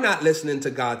 You're not listening to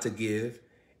God to give,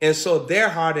 and so they're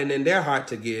hardening their heart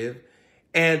to give.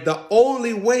 And the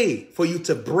only way for you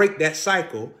to break that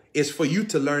cycle is for you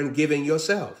to learn giving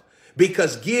yourself.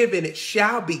 Because give and it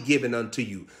shall be given unto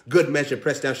you. Good measure,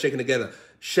 pressed down, shaken together,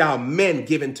 shall men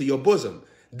give into your bosom.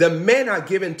 The men are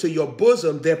given to your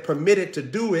bosom. They're permitted to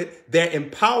do it. They're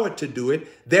empowered to do it.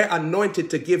 They're anointed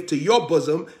to give to your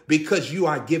bosom because you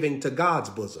are giving to God's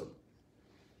bosom.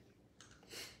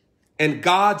 And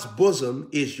God's bosom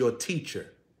is your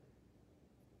teacher.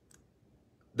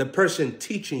 The person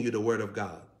teaching you the word of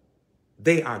God.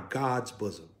 They are God's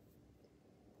bosom.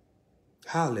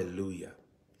 Hallelujah.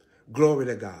 Glory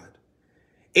to God.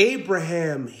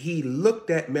 Abraham, he looked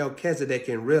at Melchizedek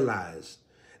and realized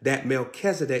that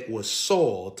Melchizedek was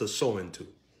soil to sow into.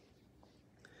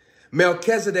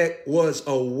 Melchizedek was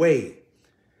a way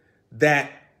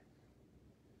that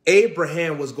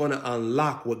Abraham was going to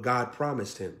unlock what God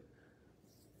promised him.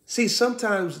 See,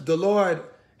 sometimes the Lord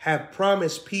have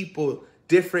promised people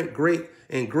different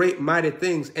great mighty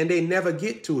things, and they never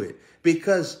get to it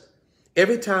because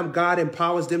every time God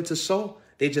empowers them to sow,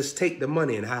 they just take the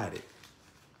money and hide it.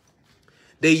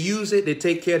 They use it, they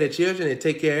take care of their children, they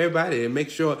take care of everybody, they make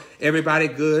sure everybody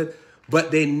good,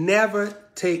 but they never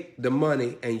take the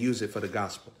money and use it for the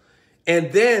gospel.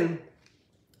 And then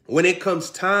when it comes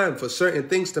time for certain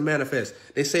things to manifest,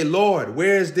 they say, Lord,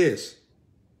 where is this?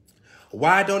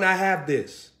 Why don't I have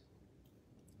this?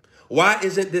 Why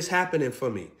isn't this happening for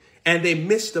me? And they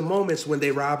miss the moments when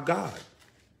they rob God.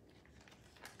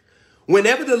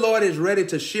 Whenever the Lord is ready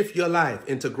to shift your life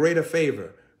into greater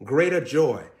favor, greater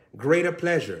joy, greater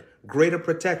pleasure, greater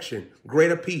protection,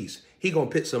 greater peace, he going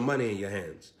to put some money in your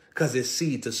hands because it's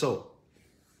seed to sow.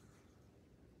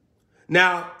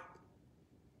 Now,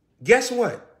 guess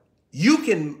what? You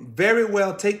can very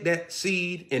well take that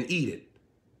seed and eat it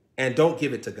and don't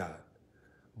give it to God.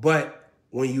 But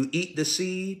when you eat the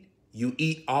seed, you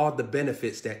eat all the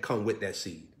benefits that come with that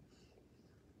seed.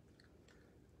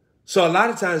 So a lot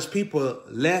of times people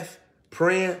left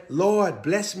praying, Lord,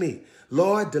 bless me.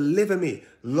 Lord, deliver me.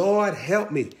 Lord,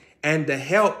 help me. And the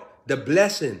help, the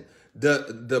blessing,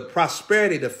 the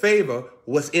prosperity, the favor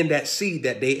was in that seed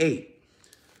that they ate.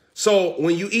 So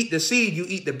when you eat the seed, you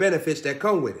eat the benefits that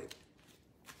come with it.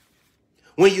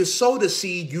 When you sow the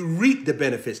seed, you reap the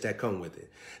benefits that come with it.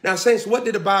 Now, saints, what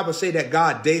did the Bible say that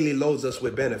God daily loads us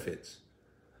with benefits?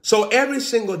 So every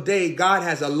single day, God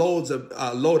has a load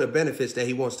of benefits that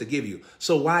he wants to give you.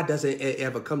 So why doesn't it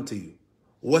ever come to you?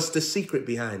 What's the secret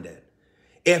behind that?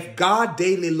 If God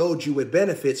daily loads you with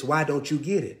benefits, why don't you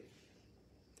get it?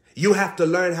 You have to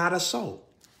learn how to sow.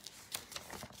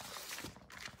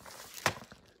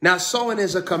 Now, sowing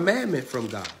is a commandment from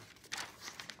God.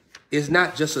 It's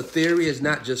not just a theory. It's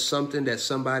not just something that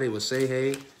somebody will say,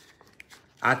 hey,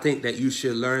 I think that you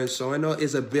should learn sowing. No,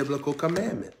 it's a biblical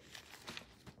commandment.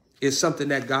 It's something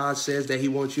that God says that he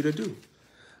wants you to do.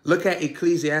 Look at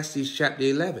Ecclesiastes chapter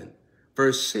 11,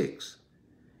 verse 6.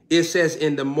 It says,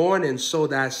 in the morning sow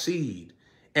thy seed,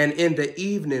 and in the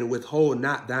evening withhold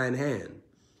not thine hand.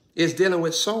 It's dealing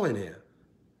with sowing here.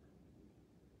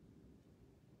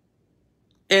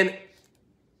 And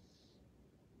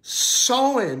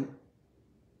sowing,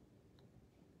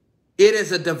 it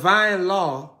is a divine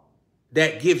law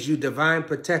that gives you divine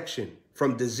protection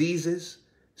from diseases,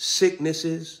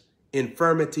 sicknesses,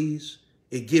 infirmities.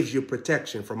 It gives you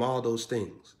protection from all those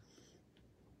things.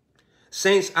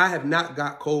 Saints, I have not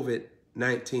got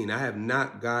COVID-19. I have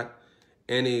not got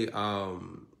any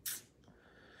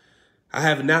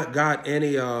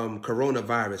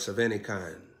coronavirus of any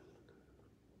kind.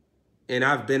 and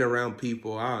I've been around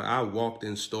people. I walked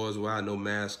in stores where I had no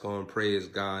mask on, praise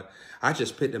God. I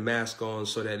just put the mask on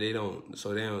so that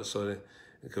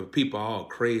because people are all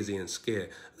crazy and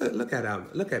scared. Look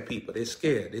at people. They're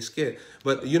scared. They're scared.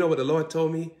 But you know what the Lord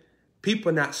told me? People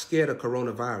are not scared of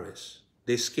coronavirus.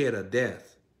 They're scared of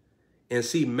death. And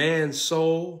see, man's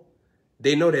soul,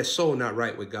 they know their soul not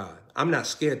right with God. I'm not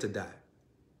scared to die.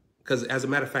 Because as a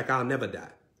matter of fact, I'll never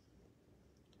die.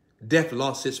 Death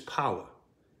lost its power.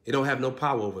 It don't have no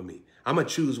power over me. I'm going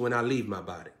to choose when I leave my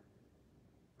body.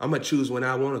 I'm going to choose when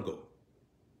I want to go.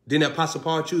 Didn't Apostle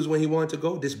Paul choose when he wanted to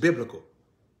go? This is biblical.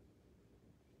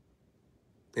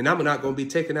 And I'm not going to be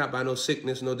taken out by no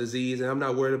sickness, no disease, and I'm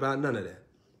not worried about none of that.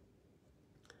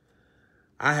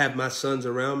 I have my sons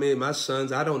around me. My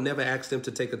sons, I don't never ask them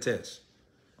to take a test.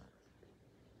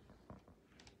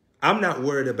 I'm not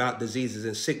worried about diseases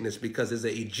and sickness because it's an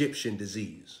Egyptian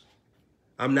disease.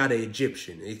 I'm not an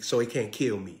Egyptian, so it can't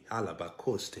kill me. Now,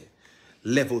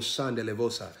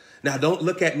 don't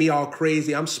look at me all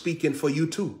crazy. I'm speaking for you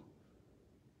too.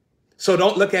 So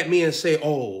don't look at me and say,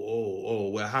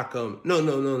 well, how come?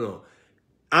 No.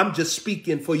 I'm just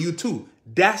speaking for you too.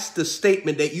 That's the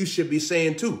statement that you should be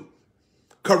saying too.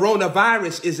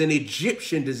 Coronavirus is an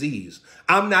Egyptian disease.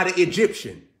 I'm not an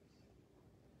Egyptian.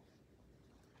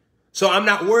 So I'm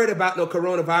not worried about no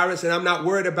coronavirus, and I'm not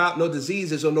worried about no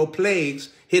diseases or no plagues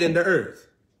hitting the earth.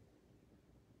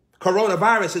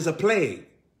 Coronavirus is a plague.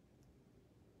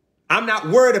 I'm not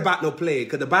worried about no plague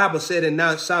because the Bible said in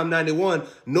Psalm 91,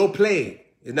 no plague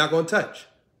is not going to touch.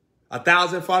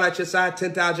 1,000 fall at your side,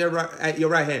 10,000 at your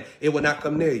right hand. It will not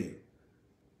come near you.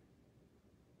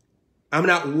 I'm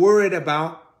not worried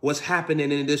about what's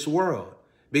happening in this world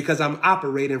because I'm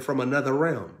operating from another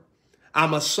realm.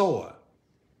 I'm a sower.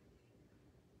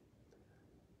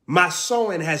 My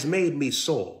sowing has made me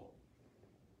sow.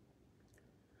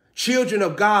 Children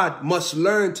of God must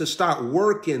learn to start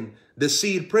working the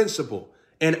seed principle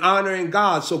and honoring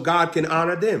God so God can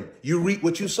honor them. You reap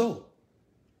what you sow.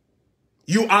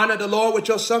 You honor the Lord with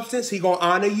your substance, he going to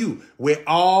honor you with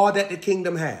all that the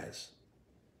kingdom has.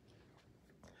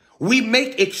 We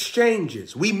make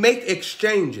exchanges.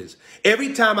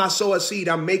 Every time I sow a seed,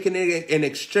 I'm making it an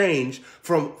exchange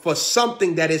for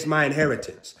something that is my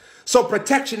inheritance. So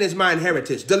protection is my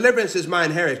inheritance. Deliverance is my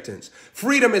inheritance.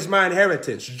 Freedom is my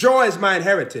inheritance. Joy is my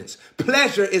inheritance.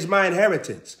 Pleasure is my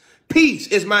inheritance. Peace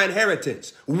is my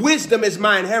inheritance. Wisdom is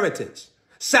my inheritance.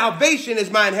 Salvation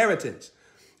is my inheritance.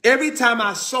 Every time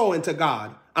I sow into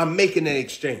God, I'm making an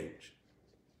exchange.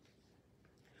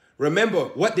 Remember,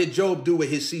 what did Job do with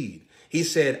his seed? He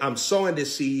said, I'm sowing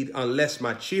this seed unless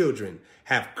my children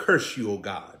have cursed you, O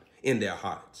God, in their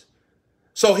hearts.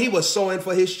 So he was sowing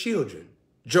for his children.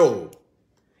 Job.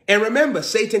 And remember,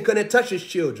 Satan couldn't touch his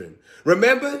children.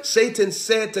 Remember, Satan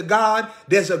said to God,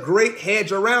 there's a great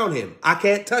hedge around him. I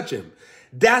can't touch him.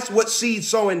 That's what seed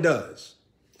sowing does.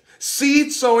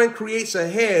 Seed sowing creates a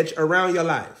hedge around your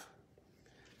life.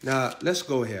 Now, let's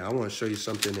go here. I want to show you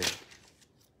something here.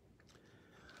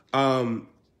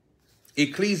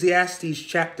 Ecclesiastes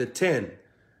chapter 10,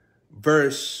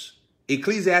 verse 8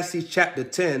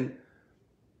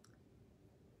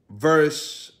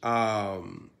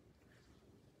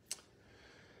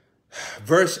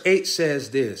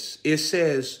 says this. It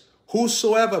says,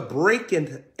 whosoever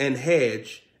breaketh an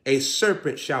hedge, a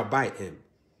serpent shall bite him.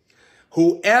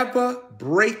 Whoever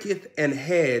breaketh an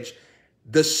hedge,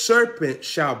 the serpent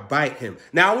shall bite him.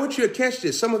 Now, I want you to catch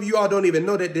this. Some of you all don't even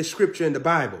know that there's scripture in the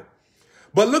Bible.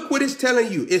 But look what it's telling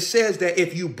you. It says that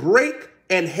if you break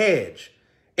an hedge,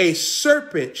 a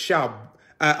serpent shall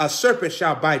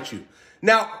bite you.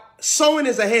 Now, sowing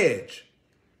is a hedge.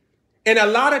 And a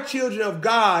lot of children of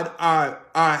God are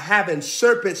having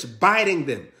serpents biting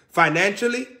them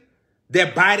financially.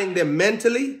 They're biting them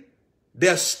mentally.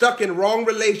 They're stuck in wrong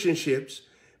relationships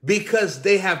because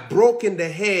they have broken the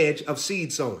hedge of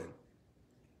seed sowing.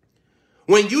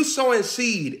 When you sow in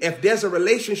seed, if there's a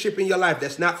relationship in your life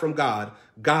that's not from God,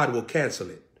 God will cancel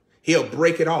it. He'll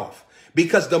break it off.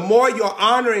 Because the more you're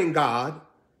honoring God,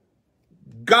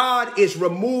 God is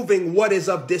removing what is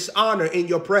of dishonor in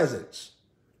your presence.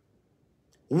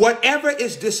 Whatever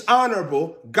is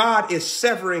dishonorable, God is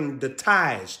severing the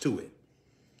ties to it.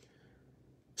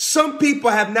 Some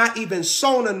people have not even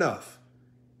sown enough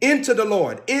into the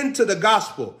Lord, into the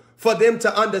gospel, for them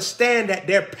to understand that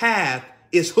their path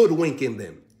is hoodwinking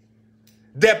them.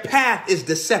 Their path is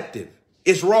deceptive.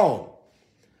 It's wrong.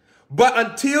 But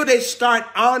until they start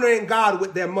honoring God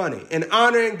with their money and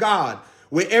honoring God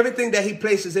with everything that he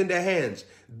places in their hands,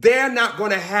 they're not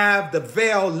going to have the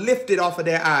veil lifted off of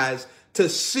their eyes to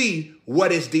see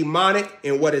what is demonic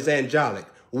and what is angelic.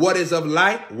 what is of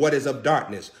light, what is of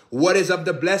darkness, what is of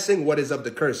the blessing, what is of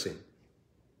the cursing.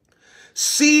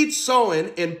 Seed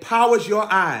sowing empowers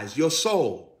your eyes, your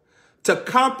soul, to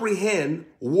comprehend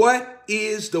what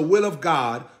is the will of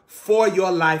God for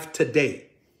your life today.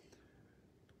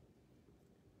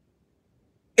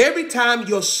 Every time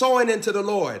you're sowing into the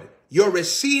Lord, you're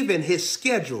receiving his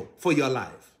schedule for your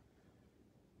life.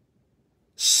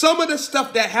 Some of the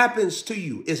stuff that happens to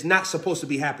you is not supposed to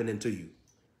be happening to you.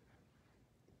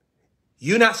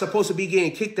 You're not supposed to be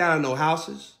getting kicked out of no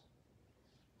houses,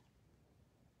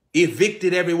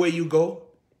 evicted everywhere you go.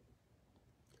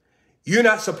 You're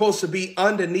not supposed to be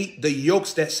underneath the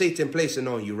yokes that Satan placing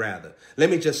on you, rather.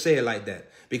 Let me just say it like that,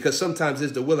 because sometimes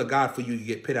it's the will of God for you to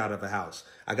get put out of a house.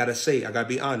 I got to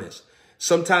be honest.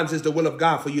 Sometimes it's the will of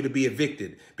God for you to be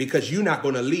evicted because you're not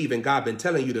going to leave, and God been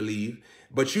telling you to leave,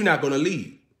 but you're not going to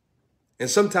leave. And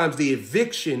sometimes the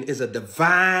eviction is a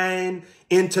divine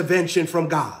intervention from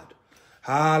God.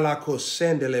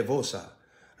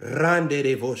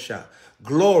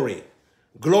 Glory,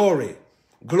 glory,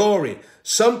 glory.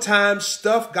 Sometimes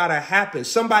stuff got to happen.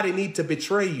 Somebody need to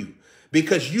betray you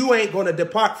because you ain't going to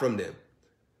depart from them.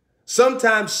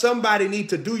 Sometimes somebody need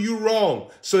to do you wrong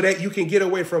so that you can get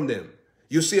away from them.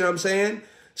 You see what I'm saying?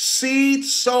 Seed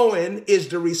sowing is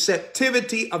the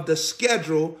receptivity of the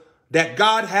schedule that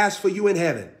God has for you in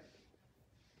heaven.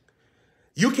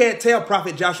 You can't tell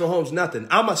Prophet Joshua Holmes nothing.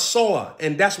 I'm a sower,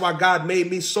 and that's why God made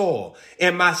me sow.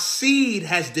 And my seed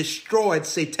has destroyed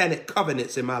satanic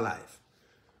covenants in my life.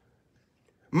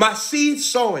 My seed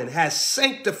sowing has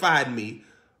sanctified me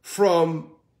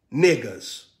from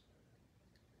niggers.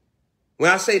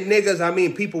 When I say niggers, I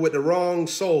mean people with the wrong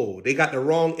soul. They got the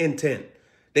wrong intent.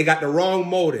 They got the wrong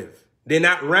motive. They're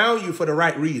not around you for the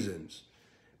right reasons.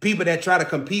 People that try to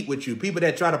compete with you. People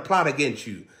that try to plot against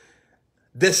you.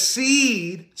 The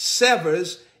seed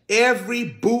severs every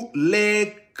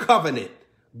bootleg covenant,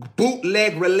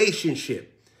 bootleg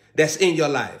relationship that's in your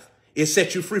life. It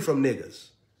sets you free from niggas.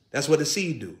 That's what the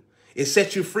seed do. It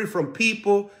sets you free from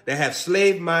people that have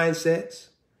slave mindsets,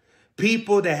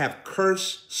 people that have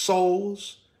cursed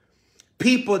souls,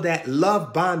 people that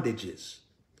love bondages.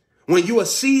 When you're a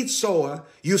seed sower,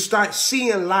 you start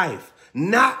seeing life,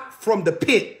 not from the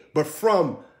pit, but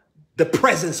from the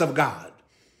presence of God.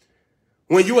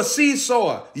 When you're a seed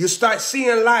sower, you start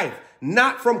seeing life,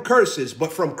 not from curses,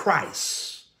 but from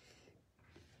Christ.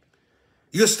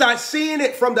 You start seeing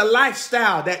it from the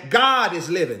lifestyle that God is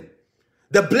living,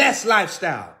 the blessed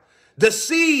lifestyle. The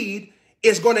seed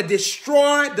is going to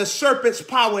destroy the serpent's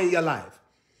power in your life.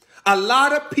 A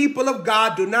lot of people of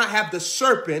God do not have the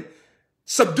serpent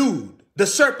subdued. The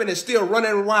serpent is still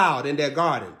running wild in their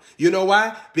garden. You know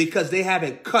why? Because they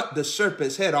haven't cut the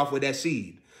serpent's head off with that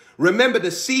seed. Remember,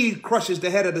 the seed crushes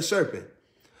the head of the serpent.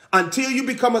 Until you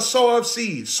become a sower of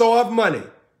seed, sower of money,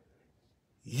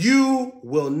 you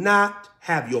will not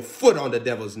have your foot on the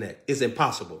devil's neck. It's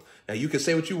impossible. Now, you can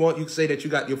say what you want. You can say that you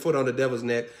got your foot on the devil's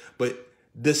neck, but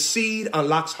the seed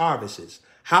unlocks harvests.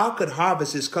 How could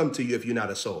harvests come to you if you're not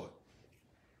a sower?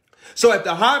 So if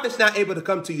the harvest not able to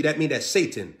come to you, that means that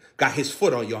Satan got his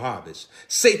foot on your harvest.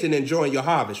 Satan enjoying your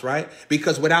harvest, right?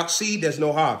 Because without seed, there's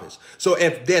no harvest. So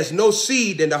if there's no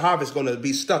seed, then the harvest is going to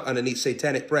be stuck underneath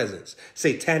satanic presence,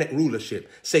 satanic rulership,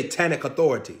 satanic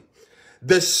authority.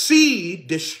 The seed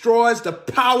destroys the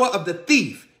power of the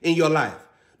thief in your life,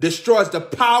 destroys the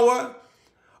power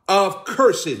of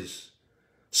curses.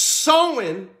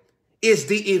 Sowing is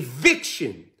the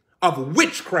eviction of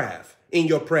witchcraft in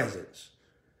your presence.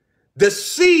 The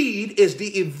seed is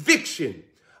the eviction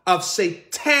of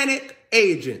satanic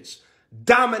agents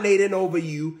dominating over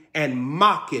you and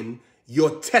mocking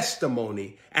your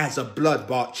testimony as a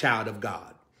blood-bought child of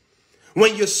God.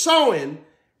 When you're sowing,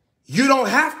 you don't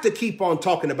have to keep on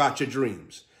talking about your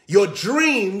dreams. Your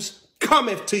dreams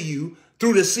cometh to you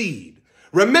through the seed.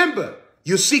 Remember,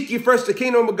 you seek ye first the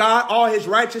kingdom of God, all his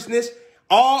righteousness,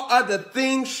 all other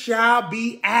things shall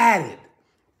be added.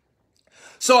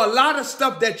 So a lot of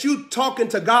stuff that you talking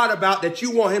to God about that you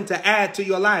want him to add to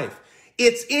your life,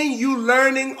 it's in you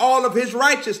learning all of his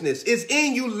righteousness. It's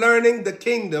in you learning the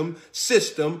kingdom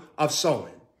system of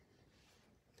sowing.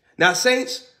 Now,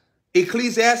 saints,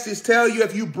 Ecclesiastes tell you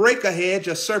if you break a hedge,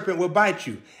 a serpent will bite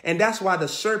you. And that's why the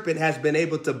serpent has been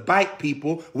able to bite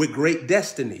people with great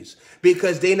destinies,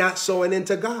 because they're not sowing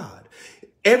into God.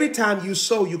 Every time you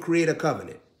sow, you create a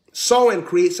covenant. Sowing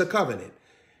creates a covenant.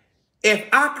 If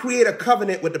I create a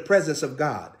covenant with the presence of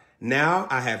God, now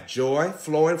I have joy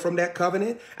flowing from that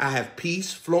covenant. I have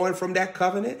peace flowing from that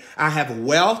covenant. I have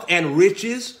wealth and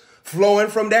riches flowing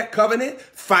from that covenant.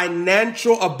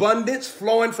 Financial abundance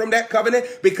flowing from that covenant,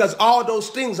 because all those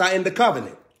things are in the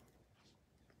covenant.